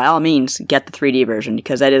IV, by all means, get the 3D version,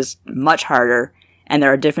 because that is much harder, and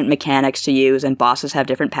there are different mechanics to use, and bosses have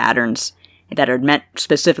different patterns that are meant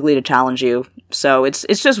specifically to challenge you. So it's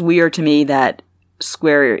just weird to me that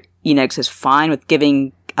Square Enix is fine with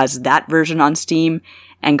giving us that version on Steam,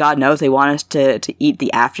 and God knows they want us to eat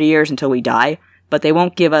the after years until we die, but they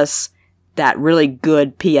won't give us that really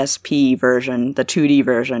good PSP version, the 2D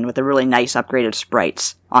version, with the really nice upgraded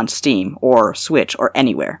sprites on Steam or Switch or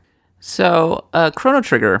anywhere. So, Chrono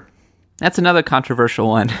Trigger, that's another controversial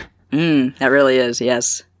one. That really is,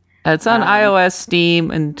 yes. It's on iOS,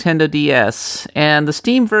 Steam, and Nintendo DS, and the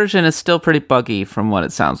Steam version is still pretty buggy from what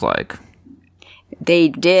it sounds like. They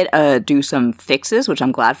did do some fixes, which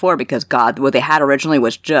I'm glad for, because God, what they had originally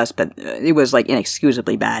was it was like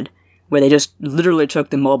inexcusably bad, where they just literally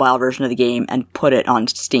took the mobile version of the game and put it on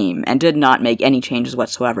Steam and did not make any changes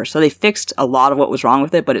whatsoever. So they fixed a lot of what was wrong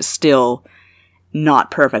with it, but it's still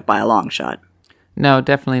not perfect by a long shot. No,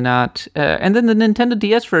 definitely not. And then the Nintendo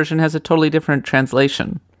DS version has a totally different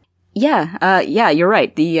translation. Yeah, you're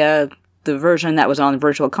right. The version that was on the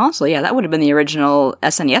Virtual Console, that would have been the original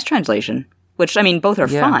SNES translation. Which, I mean, both are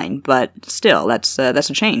fine, but still, that's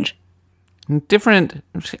a change. Different.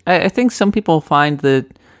 I think some people find the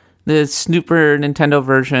Super Nintendo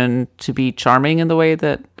version to be charming in the way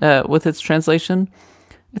that with its translation.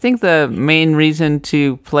 I think the main reason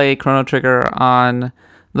to play Chrono Trigger on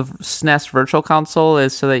the SNES Virtual Console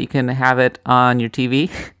is so that you can have it on your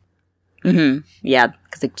TV. Mm-hmm. Yeah,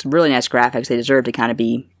 because it's really nice graphics. They deserve to kind of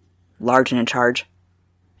be large and in charge.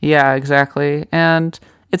 Yeah, exactly. And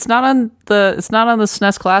it's not on the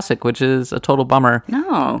SNES Classic, which is a total bummer.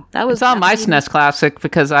 No, it's on my SNES Classic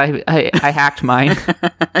because I hacked mine.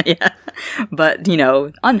 Yeah, but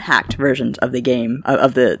unhacked versions of the game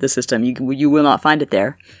of the system, you will not find it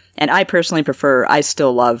there. And I personally prefer. I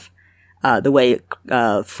still love the way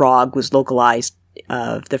Frog was localized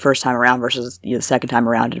the first time around versus the second time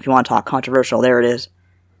around. And if you want to talk controversial, there it is.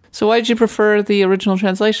 So why did you prefer the original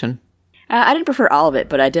translation? I didn't prefer all of it,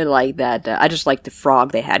 but I did like that. I just liked the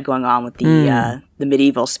frog they had going on with the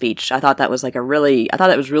medieval speech. I thought that was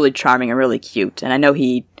really charming and really cute. And I know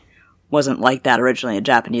he wasn't like that originally in a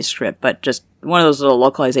Japanese script, but just one of those little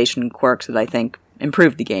localization quirks that I think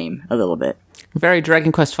improved the game a little bit. Very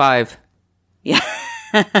Dragon Quest V. Yeah.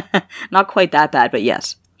 Not quite that bad, but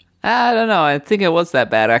yes. I don't know. I think it was that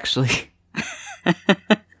bad, actually.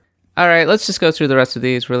 All right, let's just go through the rest of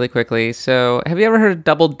these really quickly. So, have you ever heard of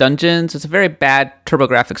Double Dungeons? It's a very bad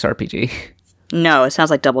TurboGrafx RPG. No, it sounds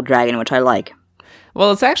like Double Dragon, which I like.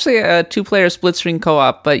 Well, it's actually a 2-player split-screen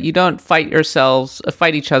co-op, but you don't fight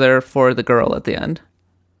each other for the girl at the end.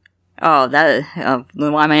 Oh, then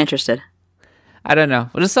why am I interested? I don't know.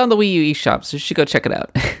 But it's on the Wii U eShop, so you should go check it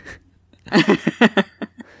out.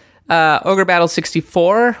 Ogre Battle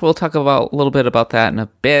 64, we'll talk about a little bit about that in a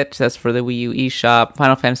bit. That's for the Wii U eShop.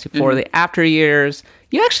 Final Fantasy IV, The After Years.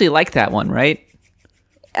 You actually like that one, right?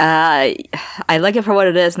 I like it for what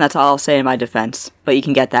it is, and that's all I'll say in my defense. But you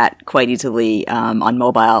can get that quite easily on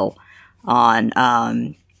mobile,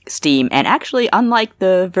 on Steam. And actually, unlike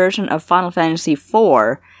the version of Final Fantasy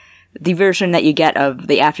IV, the version that you get of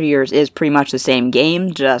The After Years is pretty much the same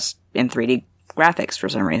game, just in 3D graphics for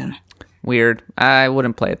some reason. Weird. I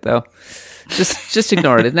wouldn't play it, though. Just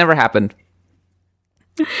ignore it. It never happened.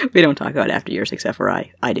 We don't talk about After Years except for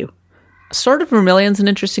I do. Sword of Vermilion's an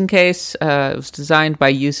interesting case. It was designed by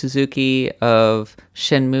Yu Suzuki of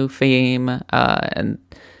Shenmue fame, and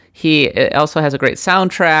he also has a great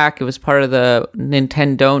soundtrack. It was part of the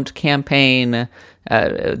Nintendo campaign.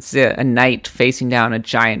 It's a knight facing down a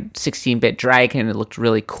giant 16-bit dragon. It looked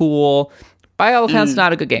really cool. By all accounts,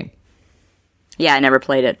 not a good game. Yeah, I never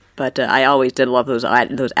played it, but I always did love those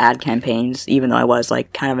ad campaigns, even though I was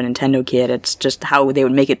like kind of a Nintendo kid. It's just how they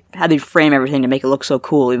would make it, how they'd frame everything to make it look so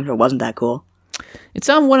cool, even if it wasn't that cool. It's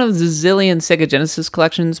on one of the zillion Sega Genesis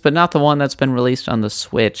collections, but not the one that's been released on the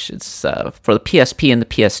Switch. It's for the PSP and the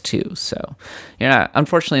PS2, so you're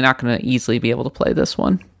unfortunately not going to easily be able to play this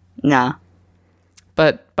one. Nah.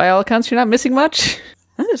 But by all accounts, you're not missing much.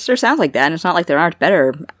 It sure sounds like that, and it's not like there aren't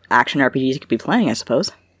better action RPGs you could be playing, I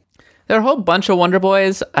suppose. There are a whole bunch of Wonder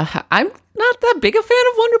Boys. I'm not that big a fan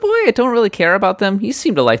of Wonder Boy. I don't really care about them. You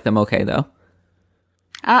seem to like them okay, though.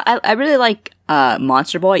 I really like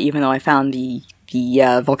Monster Boy, even though I found the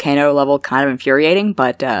volcano level kind of infuriating,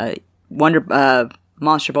 but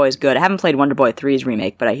Monster Boy is good. I haven't played Wonder Boy 3's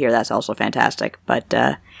remake, but I hear that's also fantastic. But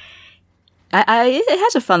it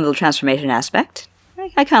has a fun little transformation aspect.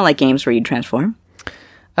 I kind of like games where you transform.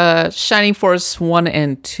 Shining Force 1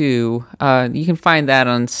 and 2, you can find that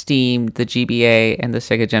on Steam, the GBA, and the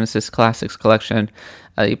Sega Genesis Classics Collection.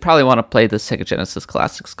 You probably want to play the Sega Genesis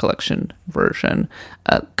Classics Collection version.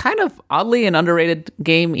 Kind of oddly an underrated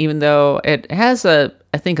game, even though it has I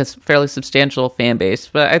think a fairly substantial fan base.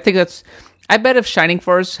 But I bet if Shining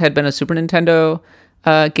Force had been a Super Nintendo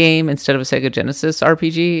game instead of a Sega Genesis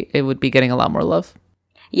RPG, it would be getting a lot more love.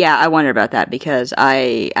 Yeah, I wonder about that, because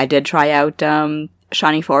I did try out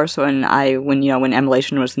Shining Force when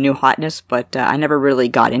emulation was the new hotness, but I never really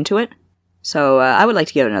got into it. So I would like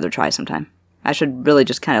to give it another try sometime. I should really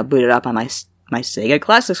just kind of boot it up on my Sega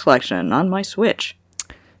Classics collection on my Switch.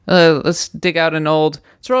 Let's dig out an old...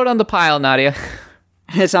 Throw it on the pile, Nadia.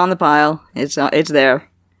 It's on the pile. It's there.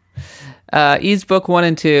 Ys Book 1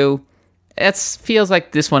 and 2. It feels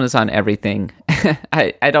like this one is on everything.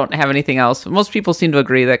 I don't have anything else. Most people seem to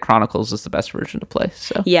agree that Chronicles is the best version to play.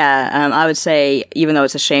 So yeah, I would say, even though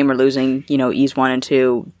it's a shame we're losing, Ys 1 and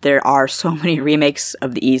 2, there are so many remakes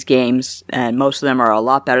of the Ys games, and most of them are a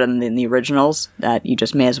lot better than the originals, that you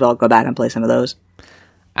just may as well go back and play some of those.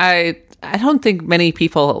 I don't think many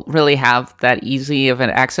people really have that easy of an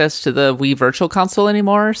access to the Wii Virtual Console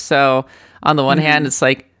anymore. So on the one hand, it's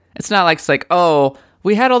not like, oh,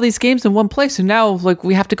 we had all these games in one place, and now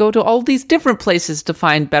we have to go to all these different places to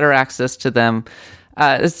find better access to them.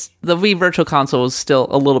 The Wii Virtual Console is still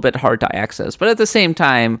a little bit hard to access, but at the same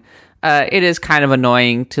time, it is kind of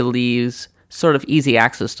annoying to lose sort of easy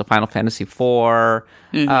access to Final Fantasy IV,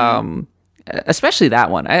 especially that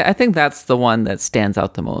one. I think that's the one that stands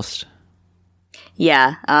out the most.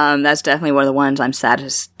 Yeah, that's definitely one of the ones I'm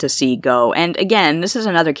saddest to see go. And again, this is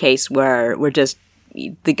another case where we're just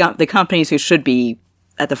the companies who should be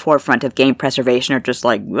at the forefront of game preservation are just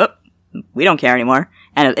like, whoop, we don't care anymore.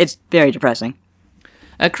 And it's very depressing.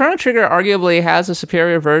 Chrono Trigger arguably has a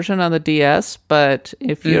superior version on the DS, but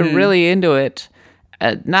if you're really into it,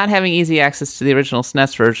 not having easy access to the original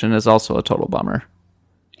SNES version is also a total bummer.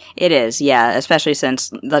 It is, yeah, especially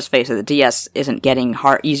since, let's face it, the DS isn't getting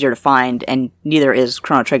easier to find, and neither is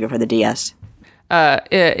Chrono Trigger for the DS.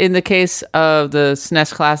 In the case of the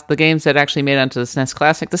SNES Classic, the games that actually made it onto the SNES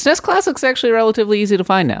Classic, the SNES Classic's actually relatively easy to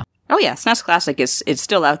find now. Oh yeah, SNES Classic is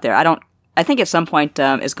still out there. I think at some point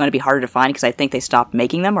it's going to be harder to find because I think they stopped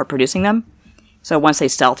making them or producing them. So once they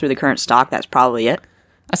sell through the current stock, that's probably it.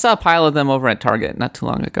 I saw a pile of them over at Target not too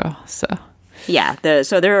long ago, so... Yeah,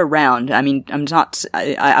 so they're around. I mean,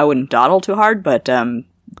 I wouldn't dawdle too hard, but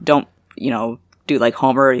don't, do like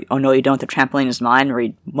Homer, oh no you don't, the trampoline is mine, where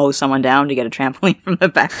he mows someone down to get a trampoline from the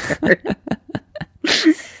backyard.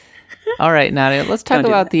 All right, Nadia, let's talk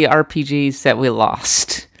about the RPGs that we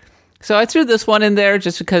lost. So I threw this one in there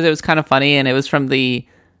just because it was kind of funny, and it was from the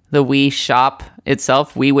Wii shop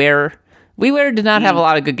itself, WiiWare. WiiWare did not have a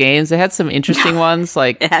lot of good games. It had some interesting ones.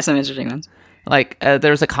 It had some interesting ones.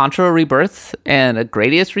 There's a Contra Rebirth and a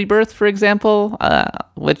Gradius Rebirth, for example,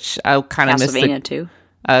 which I kind of missed. Castlevania, too.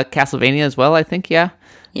 Castlevania as well, I think, yeah.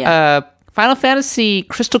 Final Fantasy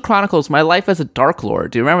Crystal Chronicles, My Life as a Dark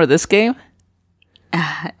Lord. Do you remember this game?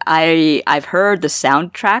 I've heard the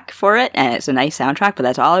soundtrack for it, and it's a nice soundtrack, but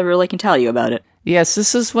that's all I really can tell you about it. Yes,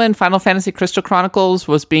 this is when Final Fantasy Crystal Chronicles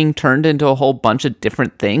was being turned into a whole bunch of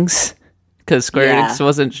different things, because Square Enix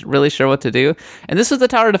wasn't really sure what to do. And this was the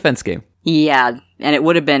tower defense game. Yeah, and it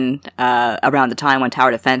would have been around the time when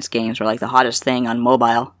tower defense games were the hottest thing on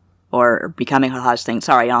mobile, or becoming the hottest thing,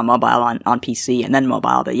 on mobile, on PC, and then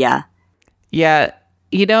mobile, but yeah. Yeah,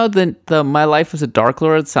 the My Life as a Dark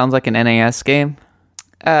Lord sounds like an NES game.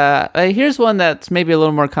 Here's one that's maybe a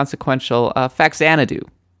little more consequential, Faxanadu.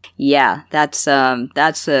 Yeah, that's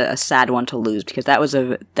a sad one to lose, because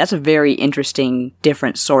that's a very interesting,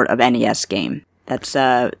 different sort of NES game. It's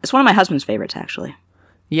one of my husband's favorites, actually.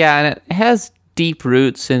 Yeah, and it has deep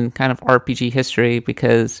roots in kind of RPG history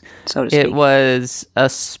because it was a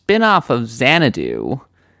spin-off of Xanadu,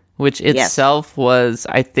 which itself was,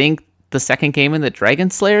 I think, the second game in the Dragon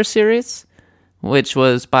Slayer series, which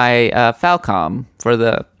was by Falcom for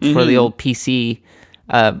the old PC,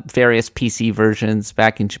 various PC versions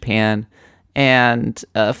back in Japan. And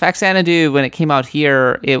Faxanadu, when it came out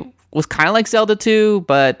here, it was kind of like Zelda 2,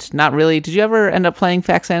 but not really. Did you ever end up playing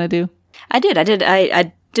Faxanadu? I did.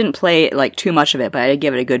 I didn't play too much of it, but I did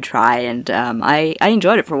give it a good try, and I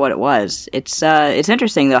enjoyed it for what it was. It's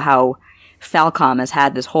interesting though how Falcom has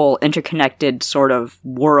had this whole interconnected sort of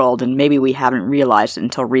world, and maybe we haven't realized it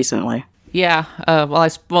until recently. Yeah.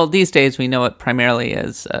 Well, these days we know it primarily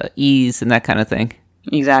as Ys and that kind of thing.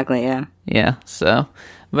 Exactly. Yeah. Yeah. So,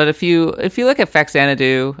 but if you look at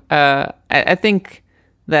Faxanadu, I think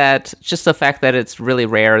that just the fact that it's really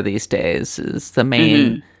rare these days is the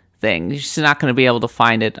main thing. You're just not going to be able to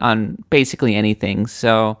find it on basically anything.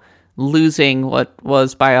 So losing what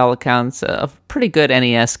was, by all accounts, a pretty good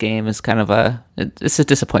NES game is kind of it's a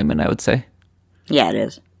disappointment, I would say. Yeah, it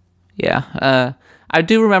is. Yeah. I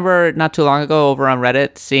do remember not too long ago over on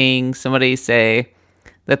Reddit seeing somebody say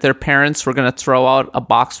that their parents were going to throw out a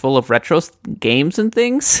box full of retro games and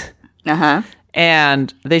things. Uh-huh.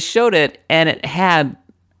 And they showed it, and it had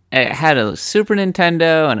a Super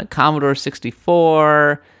Nintendo and a Commodore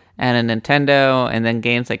 64 and a Nintendo, and then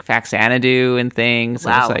games like Faxanadu and things.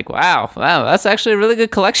 Wow. It's like, wow, that's actually a really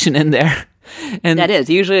good collection in there. And that is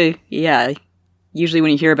usually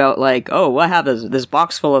when you hear about like, oh, I have this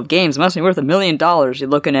box full of games, it must be worth $1 million. You're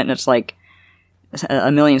looking at it and it's like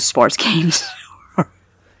a million sports games.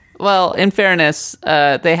 Well, in fairness,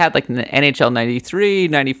 they had like NHL 93,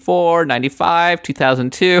 94, 95,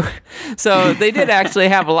 2002. So they did actually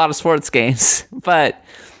have a lot of sports games. But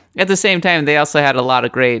at the same time, they also had a lot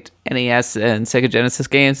of great NES and Sega Genesis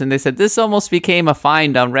games. And they said this almost became a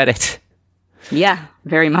find on Reddit. Yeah,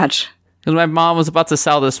 very much. Because my mom was about to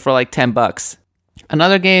sell this for like $10.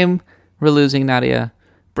 Another game we're losing, Nadia.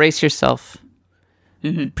 Brace yourself.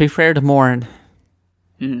 Mm-hmm. Prepare to mourn.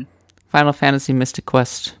 Mm-hmm. Final Fantasy Mystic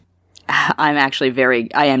Quest. I'm actually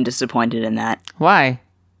I am disappointed in that. Why?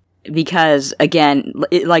 Because, again,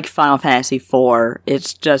 like Final Fantasy IV,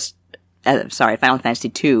 it's just... Final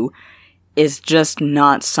Fantasy II is just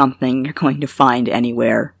not something you're going to find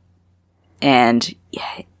anywhere. And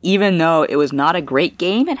even though it was not a great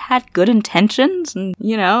game, it had good intentions and,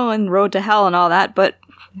 and Road to Hell and all that, but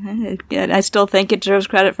I still think it deserves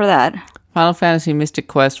credit for that. Final Fantasy Mystic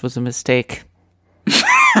Quest was a mistake.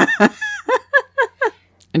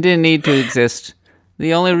 It didn't need to exist.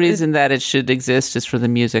 The only reason that it should exist is for the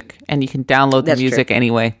music, and you can download the music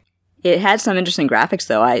anyway. It had some interesting graphics,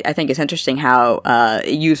 though. I think it's interesting how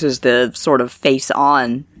it uses the sort of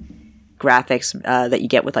face-on graphics that you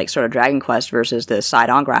get with, like, sort of Dragon Quest versus the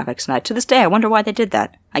side-on graphics. And to this day, I wonder why they did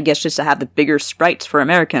that. I guess just to have the bigger sprites for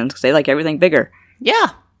Americans, because they like everything bigger.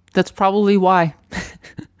 Yeah, that's probably why.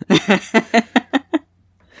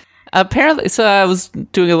 Apparently, so I was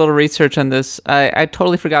doing a little research on this. I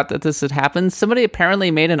totally forgot that this had happened. Somebody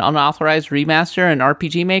apparently made an unauthorized remaster in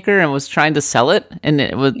RPG Maker and was trying to sell it. And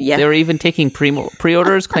they were even taking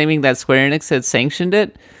pre-orders, claiming that Square Enix had sanctioned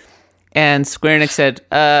it. And Square Enix said,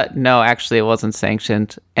 no, actually it wasn't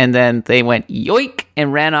sanctioned. And then they went yoink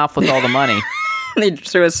and ran off with all the money. They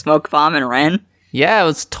threw a smoke bomb and ran? Yeah, it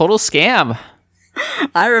was a total scam.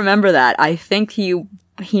 I remember that. I think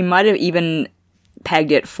he might have even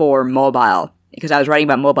pegged it for mobile, because I was writing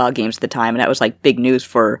about mobile games at the time, and that was like big news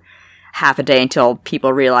for half a day until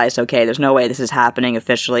people realized, okay, there's no way this is happening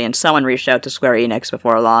officially, and someone reached out to Square Enix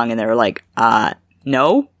before long, and they were like,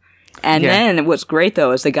 no? And then what's great,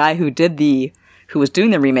 though, is the guy who was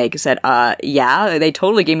doing the remake said, yeah, they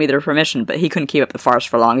totally gave me their permission, but he couldn't keep up the farce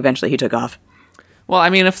for long. Eventually, he took off. Well,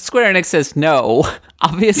 I mean, if Square Enix says no,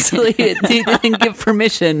 obviously he didn't give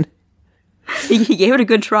permission. He gave it a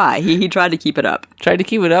good try. He tried to keep it up. Tried to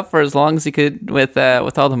keep it up for as long as he could with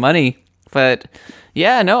all the money. But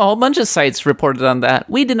yeah, no, a whole bunch of sites reported on that.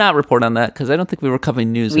 We did not report on that because I don't think we were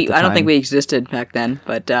covering news at the time. I don't think we existed back then.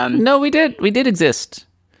 But no, we did. We did exist.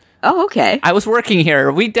 Oh, okay. I was working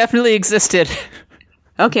here. We definitely existed.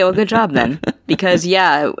 Okay, well, good job then. Because,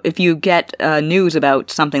 yeah, if you get news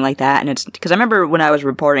about something like that, and it's... Because I remember when I was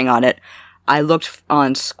reporting on it, I looked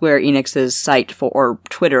on Square Enix's site or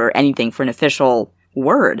Twitter or anything for an official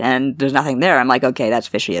word, and there's nothing there. I'm like, okay, that's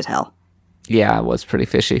fishy as hell. Yeah, it was pretty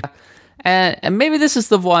fishy. And maybe this is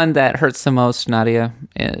the one that hurts the most, Nadia.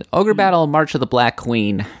 Ogre Battle March of the Black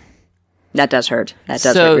Queen. That does hurt. That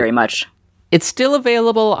does hurt very much. It's still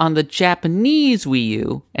available on the Japanese Wii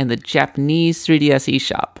U and the Japanese 3DS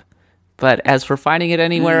eShop. But as for finding it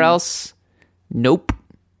anywhere else, nope.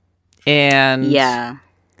 And...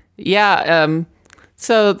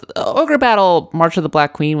 So Ogre Battle March of the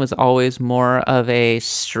Black Queen was always more of a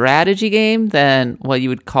strategy game than what you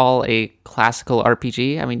would call a classical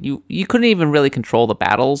RPG. I mean, you couldn't even really control the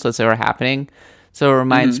battles as they were happening. So it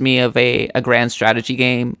reminds me of a grand strategy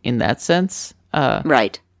game in that sense.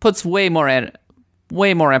 Right. Puts way more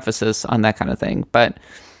emphasis on that kind of thing. But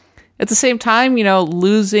at the same time,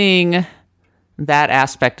 losing that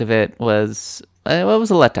aspect of it was a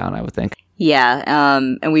letdown, I would think. Yeah,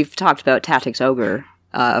 and we've talked about Tactics Ogre.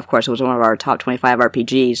 Of course, it was one of our top 25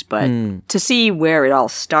 RPGs, but to see where it all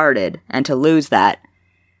started and to lose that,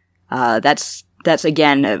 that's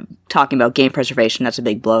again, talking about game preservation, that's a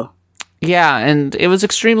big blow. Yeah, and it was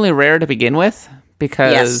extremely rare to begin with,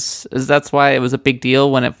 because that's why it was a big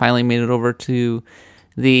deal when it finally made it over to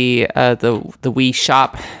the Wii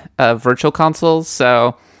Shop virtual consoles.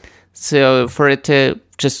 So for it to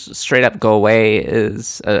just straight up go away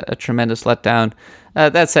is a tremendous letdown.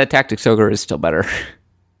 That said, Tactics Ogre is still better.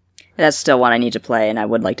 That's still one I need to play, and I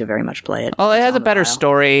would like to very much play it. Well, it has a better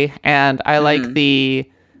story, and I like the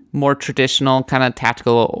more traditional kind of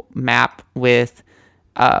tactical map with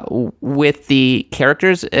the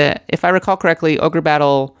characters. If I recall correctly, Ogre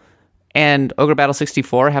Battle and Ogre Battle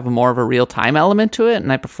 64 have more of a real-time element to it,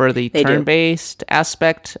 and I prefer the turn-based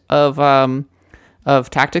aspect of of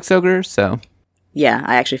Tactics Ogre, so... Yeah,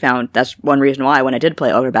 I actually found that's one reason why when I did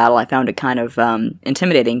play Ogre Battle, I found it kind of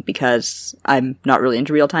intimidating because I'm not really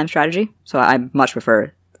into real-time strategy, so I much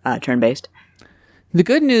prefer turn-based. The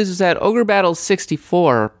good news is that Ogre Battle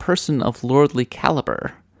 64, Person of Lordly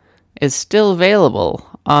Caliber, is still available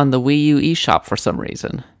on the Wii U eShop for some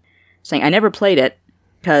reason. Saying I never played it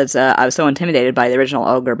because I was so intimidated by the original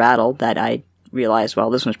Ogre Battle that I realized, well,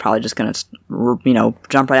 this one's probably just going to,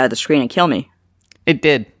 jump right out of the screen and kill me. It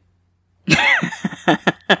did.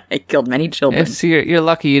 It killed many children. So you're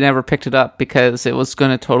lucky you never picked it up because it was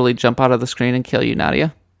going to totally jump out of the screen and kill you,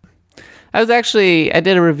 Nadia. I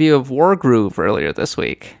did a review of Wargroove earlier this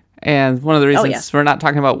week. And one of the reasons we're not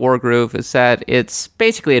talking about Wargroove is that it's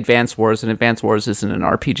basically Advance Wars, and Advance Wars isn't an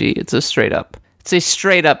RPG. It's a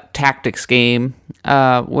straight up tactics game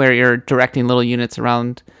where you're directing little units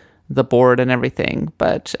around the board and everything.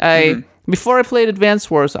 But before I played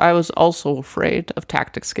Advance Wars, I was also afraid of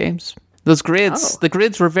tactics games. Those grids, the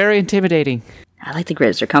grids were very intimidating. I like the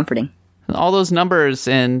grids; they're comforting. All those numbers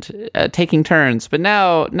and taking turns. But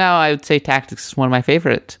now I would say tactics is one of my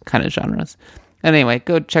favorite kind of genres. Anyway,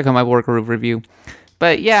 go check out my Wargroove review.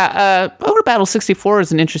 But yeah, Ogre Battle 64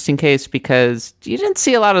 is an interesting case because you didn't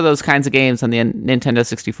see a lot of those kinds of games on the Nintendo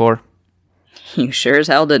 64. You sure as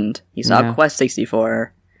hell didn't. You saw Quest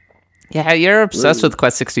 64. Yeah, you're obsessed with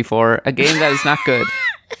Quest 64, a game that is not good.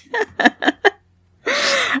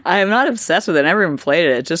 I am not obsessed with it. I never even played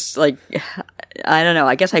it. It's just like, I don't know.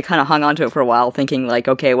 I guess I kind of hung on to it for a while thinking like,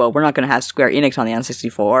 okay, well, we're not going to have Square Enix on the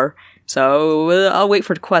N64, so I'll wait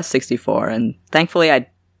for Quest 64. And thankfully,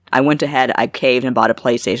 I went ahead, I caved and bought a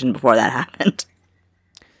PlayStation before that happened.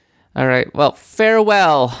 All right. Well,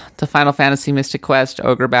 farewell to Final Fantasy Mystic Quest,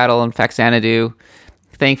 Ogre Battle, and Faxanadu.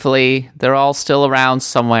 Thankfully, they're all still around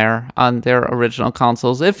somewhere on their original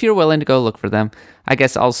consoles, if you're willing to go look for them. I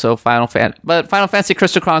guess also Final Fantasy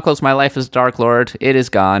Crystal Chronicles, My Life as Dark Lord, it is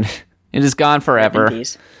gone. It is gone forever.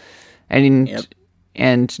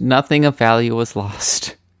 And nothing of value was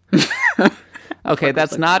lost. Okay,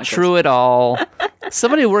 that's not true at all.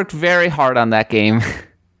 Somebody worked very hard on that game.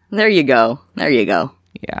 There you go.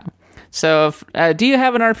 Yeah. So, do you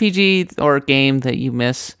have an RPG or game that you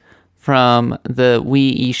miss from the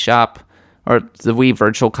Wii eShop, or the Wii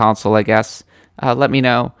Virtual Console, I guess? Let me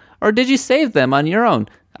know. Or did you save them on your own?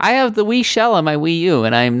 I have the Wii Shell on my Wii U,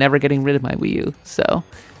 and I am never getting rid of my Wii U. So,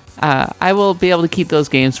 I will be able to keep those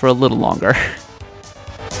games for a little longer.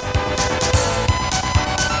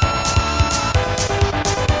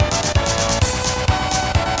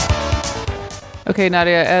 Okay,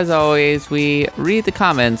 Nadia, as always, we read the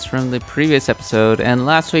comments from the previous episode, and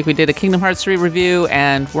last week we did a Kingdom Hearts 3 review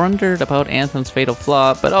and wondered about Anthem's Fatal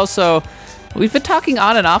Flaw, but also we've been talking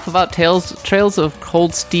on and off about Trails of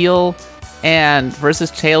Cold Steel and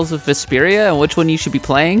versus Tales of Vesperia and which one you should be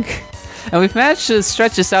playing. And we've managed to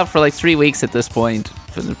stretch this out for like 3 weeks at this point.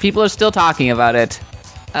 People are still talking about it.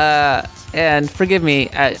 And forgive me,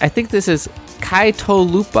 I think this is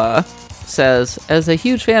Kaito Lupa says, as a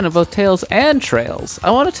huge fan of both Tales and Trails,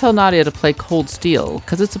 I want to tell Nadia to play Cold Steel,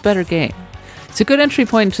 because it's a better game. It's a good entry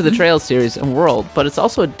point into the Trails series and world, but it's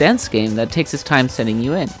also a dense game that takes its time setting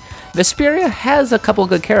you in. Vesperia has a couple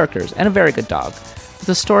good characters, and a very good dog. But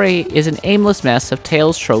the story is an aimless mess of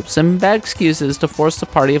Tales tropes and bad excuses to force a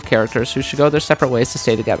party of characters who should go their separate ways to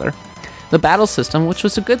stay together. The battle system, which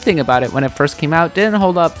was a good thing about it when it first came out, didn't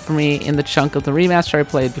hold up for me in the chunk of the remaster I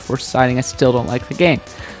played before deciding I still don't like the game.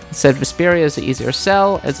 Instead, Vesperia is an easier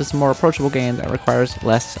sell, as it's a more approachable game that requires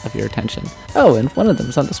less of your attention. Oh, and one of them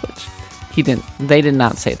is on the Switch. They did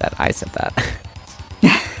not say that. I said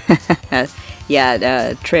that.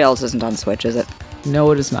 Yeah, Trails isn't on Switch, is it?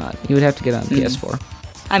 No, it is not. You would have to get on PS4.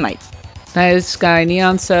 I might. Nice Sky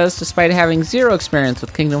Neon says, despite having zero experience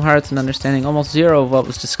with Kingdom Hearts and understanding almost zero of what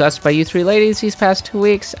was discussed by you three ladies these past 2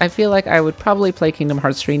 weeks, I feel like I would probably play Kingdom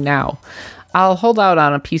Hearts 3 now. I'll hold out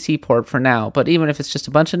on a PC port for now, but even if it's just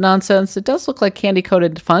a bunch of nonsense, it does look like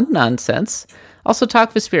candy-coated fun nonsense. Also,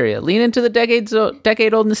 talk Vesperia. Lean into the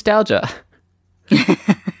decade-old nostalgia.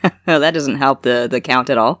 No, that doesn't help the count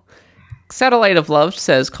at all. Satellite of Love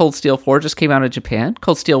says Cold Steel 4 just came out in Japan.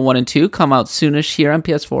 Cold Steel 1 and 2 come out soonish here on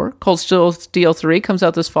PS4. Cold Steel 3 comes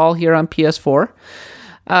out this fall here on PS4.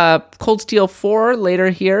 Cold Steel 4 later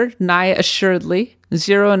here, nigh assuredly.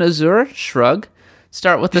 Zero and Azure, shrug.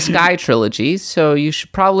 Start with the Sky trilogy, so you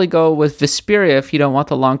should probably go with Vesperia if you don't want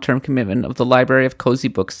the long-term commitment of the library of cozy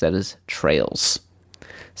books that is Trails.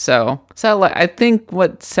 So, I think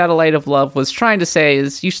what Satellite of Love was trying to say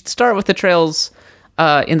is you should start with the Trails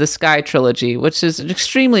in the Sky trilogy, which is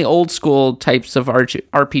extremely old-school types of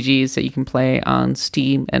RPGs that you can play on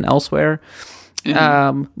Steam and elsewhere.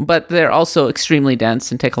 But they're also extremely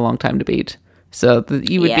dense and take a long time to beat. So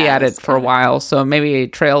you would be at it for a while. So maybe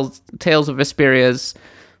Tales of Vesperia is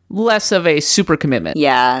less of a super commitment.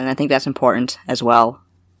 Yeah, and I think that's important as well.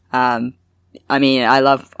 I mean, I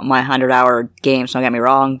love my 100-hour games, don't get me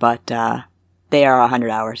wrong, but they are 100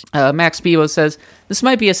 hours. Max Bebo says, this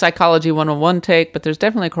might be a Psychology 101 take, but there's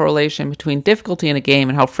definitely a correlation between difficulty in a game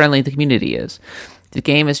and how friendly the community is. If the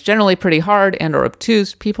game is generally pretty hard and or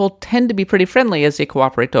obtuse, people tend to be pretty friendly as they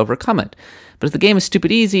cooperate to overcome it. But if the game is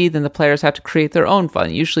stupid easy, then the players have to create their own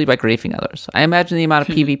fun, usually by griefing others. I imagine the amount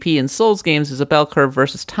of PvP in Souls games is a bell curve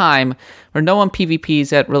versus time, where no one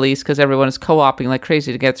PvPs at release because everyone is co-oping like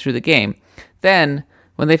crazy to get through the game. Then,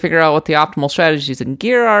 when they figure out what the optimal strategies and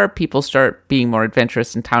gear are, people start being more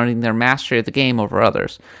adventurous and touting their mastery of the game over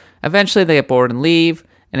others. Eventually, they get bored and leave,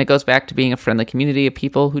 and it goes back to being a friendly community of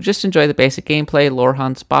people who just enjoy the basic gameplay, lore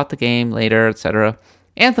hunts, bought the game later, etc.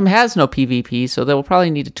 Anthem has no PvP, so they will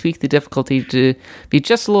probably need to tweak the difficulty to be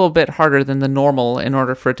just a little bit harder than the normal in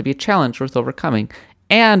order for it to be a challenge worth overcoming,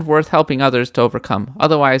 and worth helping others to overcome.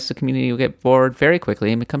 Otherwise, the community will get bored very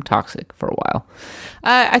quickly and become toxic for a while.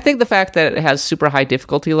 I think the fact that it has super high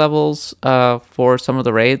difficulty levels for some of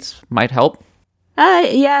the raids might help.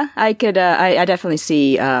 Yeah, I could. I definitely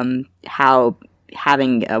see how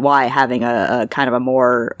having a kind of a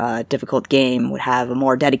more difficult game would have a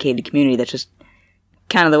more dedicated community. That's just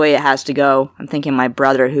kind of the way it has to go. I'm thinking my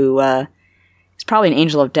brother, who is probably an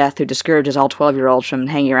angel of death, who discourages all 12-year-olds from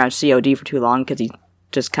hanging around COD for too long because he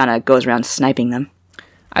just kind of goes around sniping them.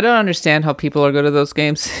 I don't understand how people are good at those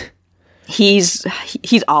games. He's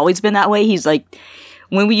always been that way. He's like,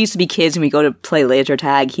 when we used to be kids and we go to play laser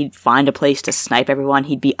tag, he'd find a place to snipe everyone.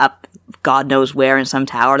 He'd be up God knows where in some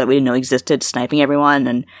tower that we didn't know existed, sniping everyone.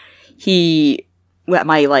 And at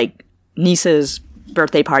my niece's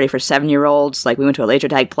birthday party for 7-year-olds, we went to a laser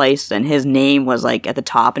tag place and his name was at the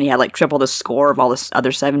top and he had triple the score of all the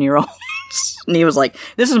other 7-year-olds. And he was like,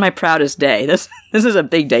 this is my proudest day. This is a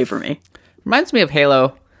big day for me. Reminds me of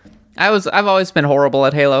Halo. I've always been horrible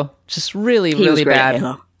at Halo. Just really, really bad. He was great at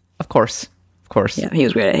Halo. Of course. Yeah, he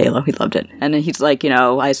was great at Halo. He loved it. And then he's like,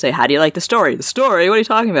 I say, how do you like the story? The story? What are you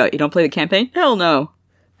talking about? You don't play the campaign? Hell no.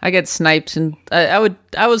 I get sniped, and I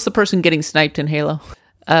was the person getting sniped in Halo.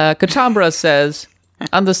 Kachambra says,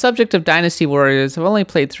 on the subject of Dynasty Warriors, I've only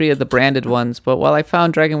played 3 of the branded ones, but while I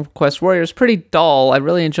found Dragon Quest Warriors pretty dull, I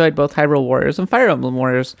really enjoyed both Hyrule Warriors and Fire Emblem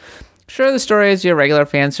Warriors. Sure, the story is your regular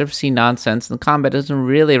fan-servicey nonsense, and the combat doesn't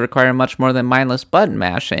really require much more than mindless button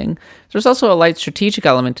mashing. There's also a light strategic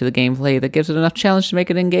element to the gameplay that gives it enough challenge to make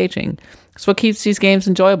it engaging. It's what keeps these games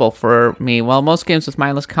enjoyable for me, while most games with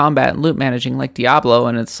mindless combat and loot managing like Diablo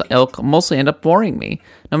and its ilk mostly end up boring me,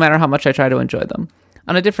 no matter how much I try to enjoy them.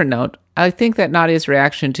 On a different note, I think that Nadia's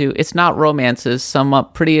reaction to It's Not Romances sum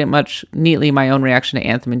up pretty much neatly my own reaction to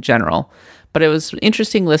Anthem in general, but it was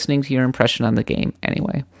interesting listening to your impression on the game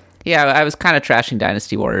anyway. Yeah, I was kind of trashing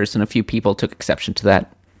Dynasty Warriors, and a few people took exception to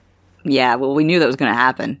that. Yeah, well, we knew that was going to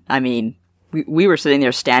happen. I mean, we were sitting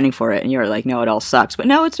there standing for it, and you were like, no, it all sucks. But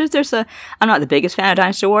no, I'm not the biggest fan of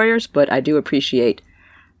Dynasty Warriors, but I do appreciate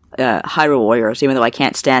Hyrule Warriors, even though I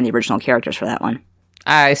can't stand the original characters for that one.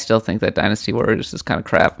 I still think that Dynasty Warriors is kind of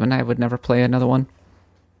crap, and I would never play another one.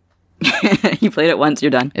 You played it once, you're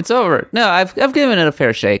done. It's over. No, I've given it a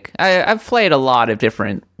fair shake. I've played a lot of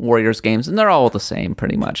different Warriors games, and they're all the same,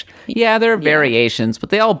 pretty much. Yeah, there are variations, but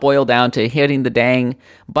they all boil down to hitting the dang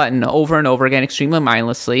button over and over again extremely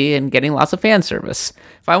mindlessly and getting lots of fan service.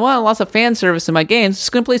 If I want lots of fan service in my games, I'm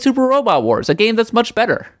just going to play Super Robot Wars, a game that's much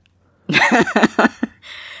better.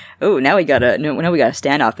 Oh, now we got a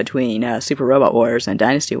standoff between Super Robot Wars and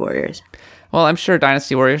Dynasty Warriors. Well, I'm sure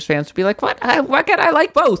Dynasty Warriors fans would be like, "What? Why can't I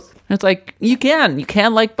like both?" And it's like, you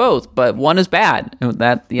can like both, but one is bad.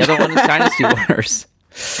 The other one is Dynasty Warriors.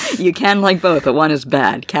 You can like both, but one is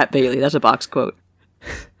bad. Cat Bailey, that's a box quote.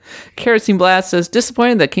 Kerosene Blast says,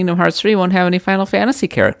 disappointed that Kingdom Hearts 3 won't have any Final Fantasy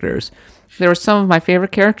characters. There were some of my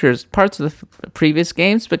favorite parts of the previous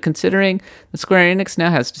games, but considering that Square Enix now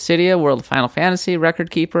has Dissidia, World of Final Fantasy,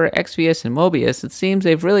 Record Keeper, Exvius, and Mobius, it seems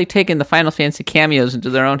they've really taken the Final Fantasy cameos into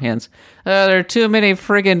their own hands. There are too many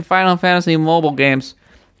friggin' Final Fantasy mobile games.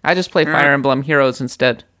 I just play Fire Emblem Heroes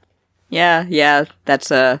instead. Yeah, that's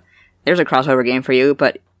there's a crossover game for you,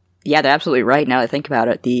 but yeah, they're absolutely right now that I think about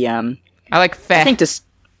it. I like Feh. I think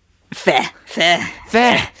Feh.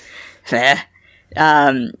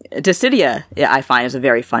 Dissidia, I find, is a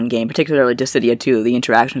very fun game, particularly Dissidia 2. The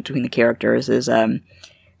interaction between the characters is,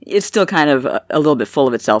 it's still kind of a little bit full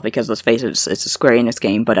of itself because, let's face it, it's a Square Enix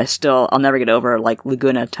game, but I'll never get over,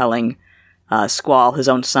 Laguna telling Squall, his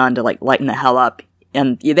own son, to, lighten the hell up,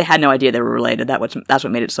 And they had no idea they were related. That's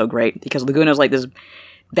what made it so great, because Laguna's like this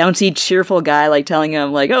bouncy, cheerful guy, like telling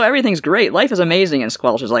him, like, oh, everything's great, life is amazing, and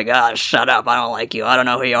Squelch is like, shut up, I don't like you, I don't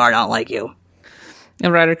know who you are, I don't like you.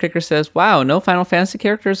 And Ryder Kicker says, wow, no Final Fantasy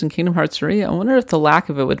characters in Kingdom Hearts 3? I wonder if the lack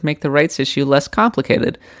of it would make the rights issue less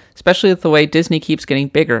complicated, especially with the way Disney keeps getting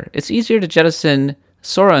bigger. It's easier to jettison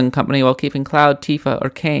Sora and company while keeping Cloud, Tifa, or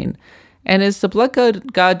Kain. And is the Blood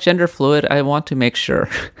God gender fluid? I want to make sure.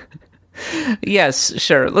 Yes,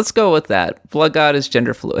 sure, let's go with that. Blood God is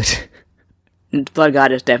gender fluid. Blood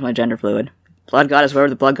God is definitely gender fluid. Blood God is whatever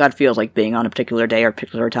the Blood God feels like being on a particular day or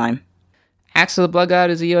particular time. Axe of the Blood God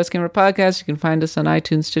is a US Gamer podcast. You can find us on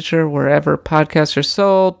iTunes, Stitcher, wherever podcasts are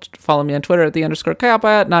sold. Follow me on Twitter at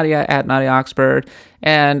 @_Kappa, Nadia at Nadia Oxford,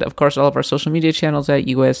 and of course all of our social media channels at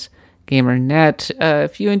US GamerNet.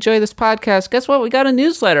 If you enjoy this podcast, guess what? We got a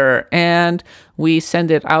newsletter, and we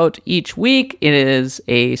send it out each week. It is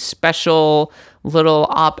a special little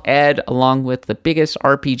op-ed along with the biggest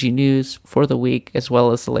RPG news for the week, as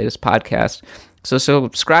well as the latest podcast. So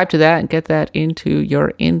subscribe to that and get that into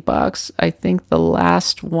your inbox. I think the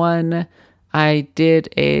last one I did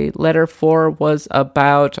a letter for was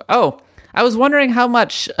about... I was wondering how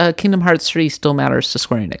much Kingdom Hearts 3 still matters to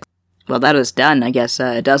Square Enix. Well, that was done. I guess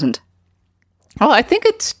it doesn't. Oh, I think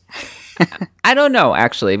it's... I don't know,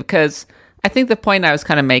 actually, because I think the point I was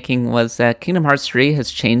kind of making was that Kingdom Hearts 3 has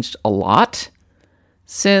changed a lot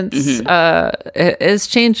since... it has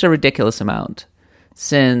changed a ridiculous amount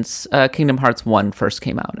since Kingdom Hearts 1 first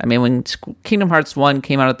came out. I mean, when Kingdom Hearts 1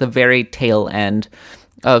 came out at the very tail end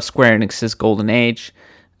of Square Enix's golden age,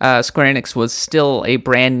 Square Enix was still a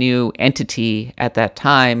brand new entity at that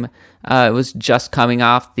time. It was just coming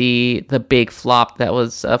off the big flop that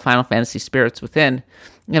was Final Fantasy Spirits Within.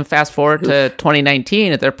 And fast forward to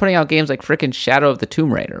 2019, they're putting out games like frickin' Shadow of the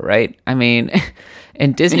Tomb Raider, right? I mean,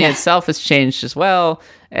 and Disney itself has changed as well.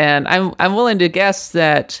 And I'm willing to guess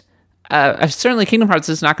that certainly Kingdom Hearts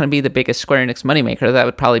is not going to be the biggest Square Enix moneymaker. That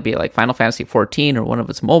would probably be like Final Fantasy XIV or one of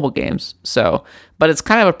its mobile games. So, but it's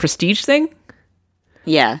kind of a prestige thing.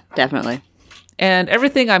 Yeah, definitely. And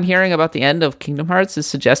everything I'm hearing about the end of Kingdom Hearts is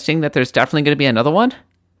suggesting that there's definitely going to be another one.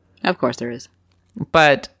 Of course there is.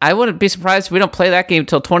 But I wouldn't be surprised if we don't play that game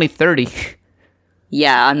until 2030.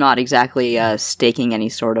 Yeah, I'm not exactly staking any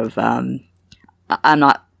sort of... I'm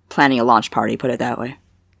not planning a launch party, put it that way.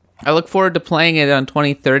 I look forward to playing it on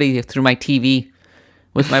 2030 through my TV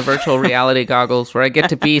with my virtual reality goggles, where I get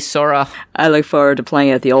to be Sora. I look forward to playing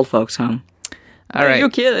it at the old folks' home. All right. You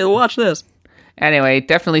kid, watch this. Anyway,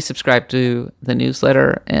 definitely subscribe to the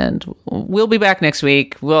newsletter, and we'll be back next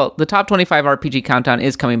week. Well, the Top 25 RPG Countdown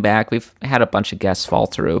is coming back. We've had a bunch of guests fall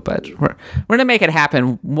through, but we're going to make it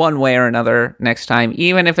happen one way or another next time,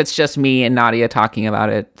 even if it's just me and Nadia talking about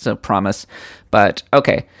it. It's a promise. But,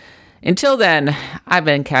 okay. Until then, I've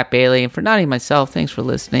been Kat Bailey, and for Nadia and myself, thanks for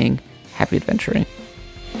listening. Happy adventuring.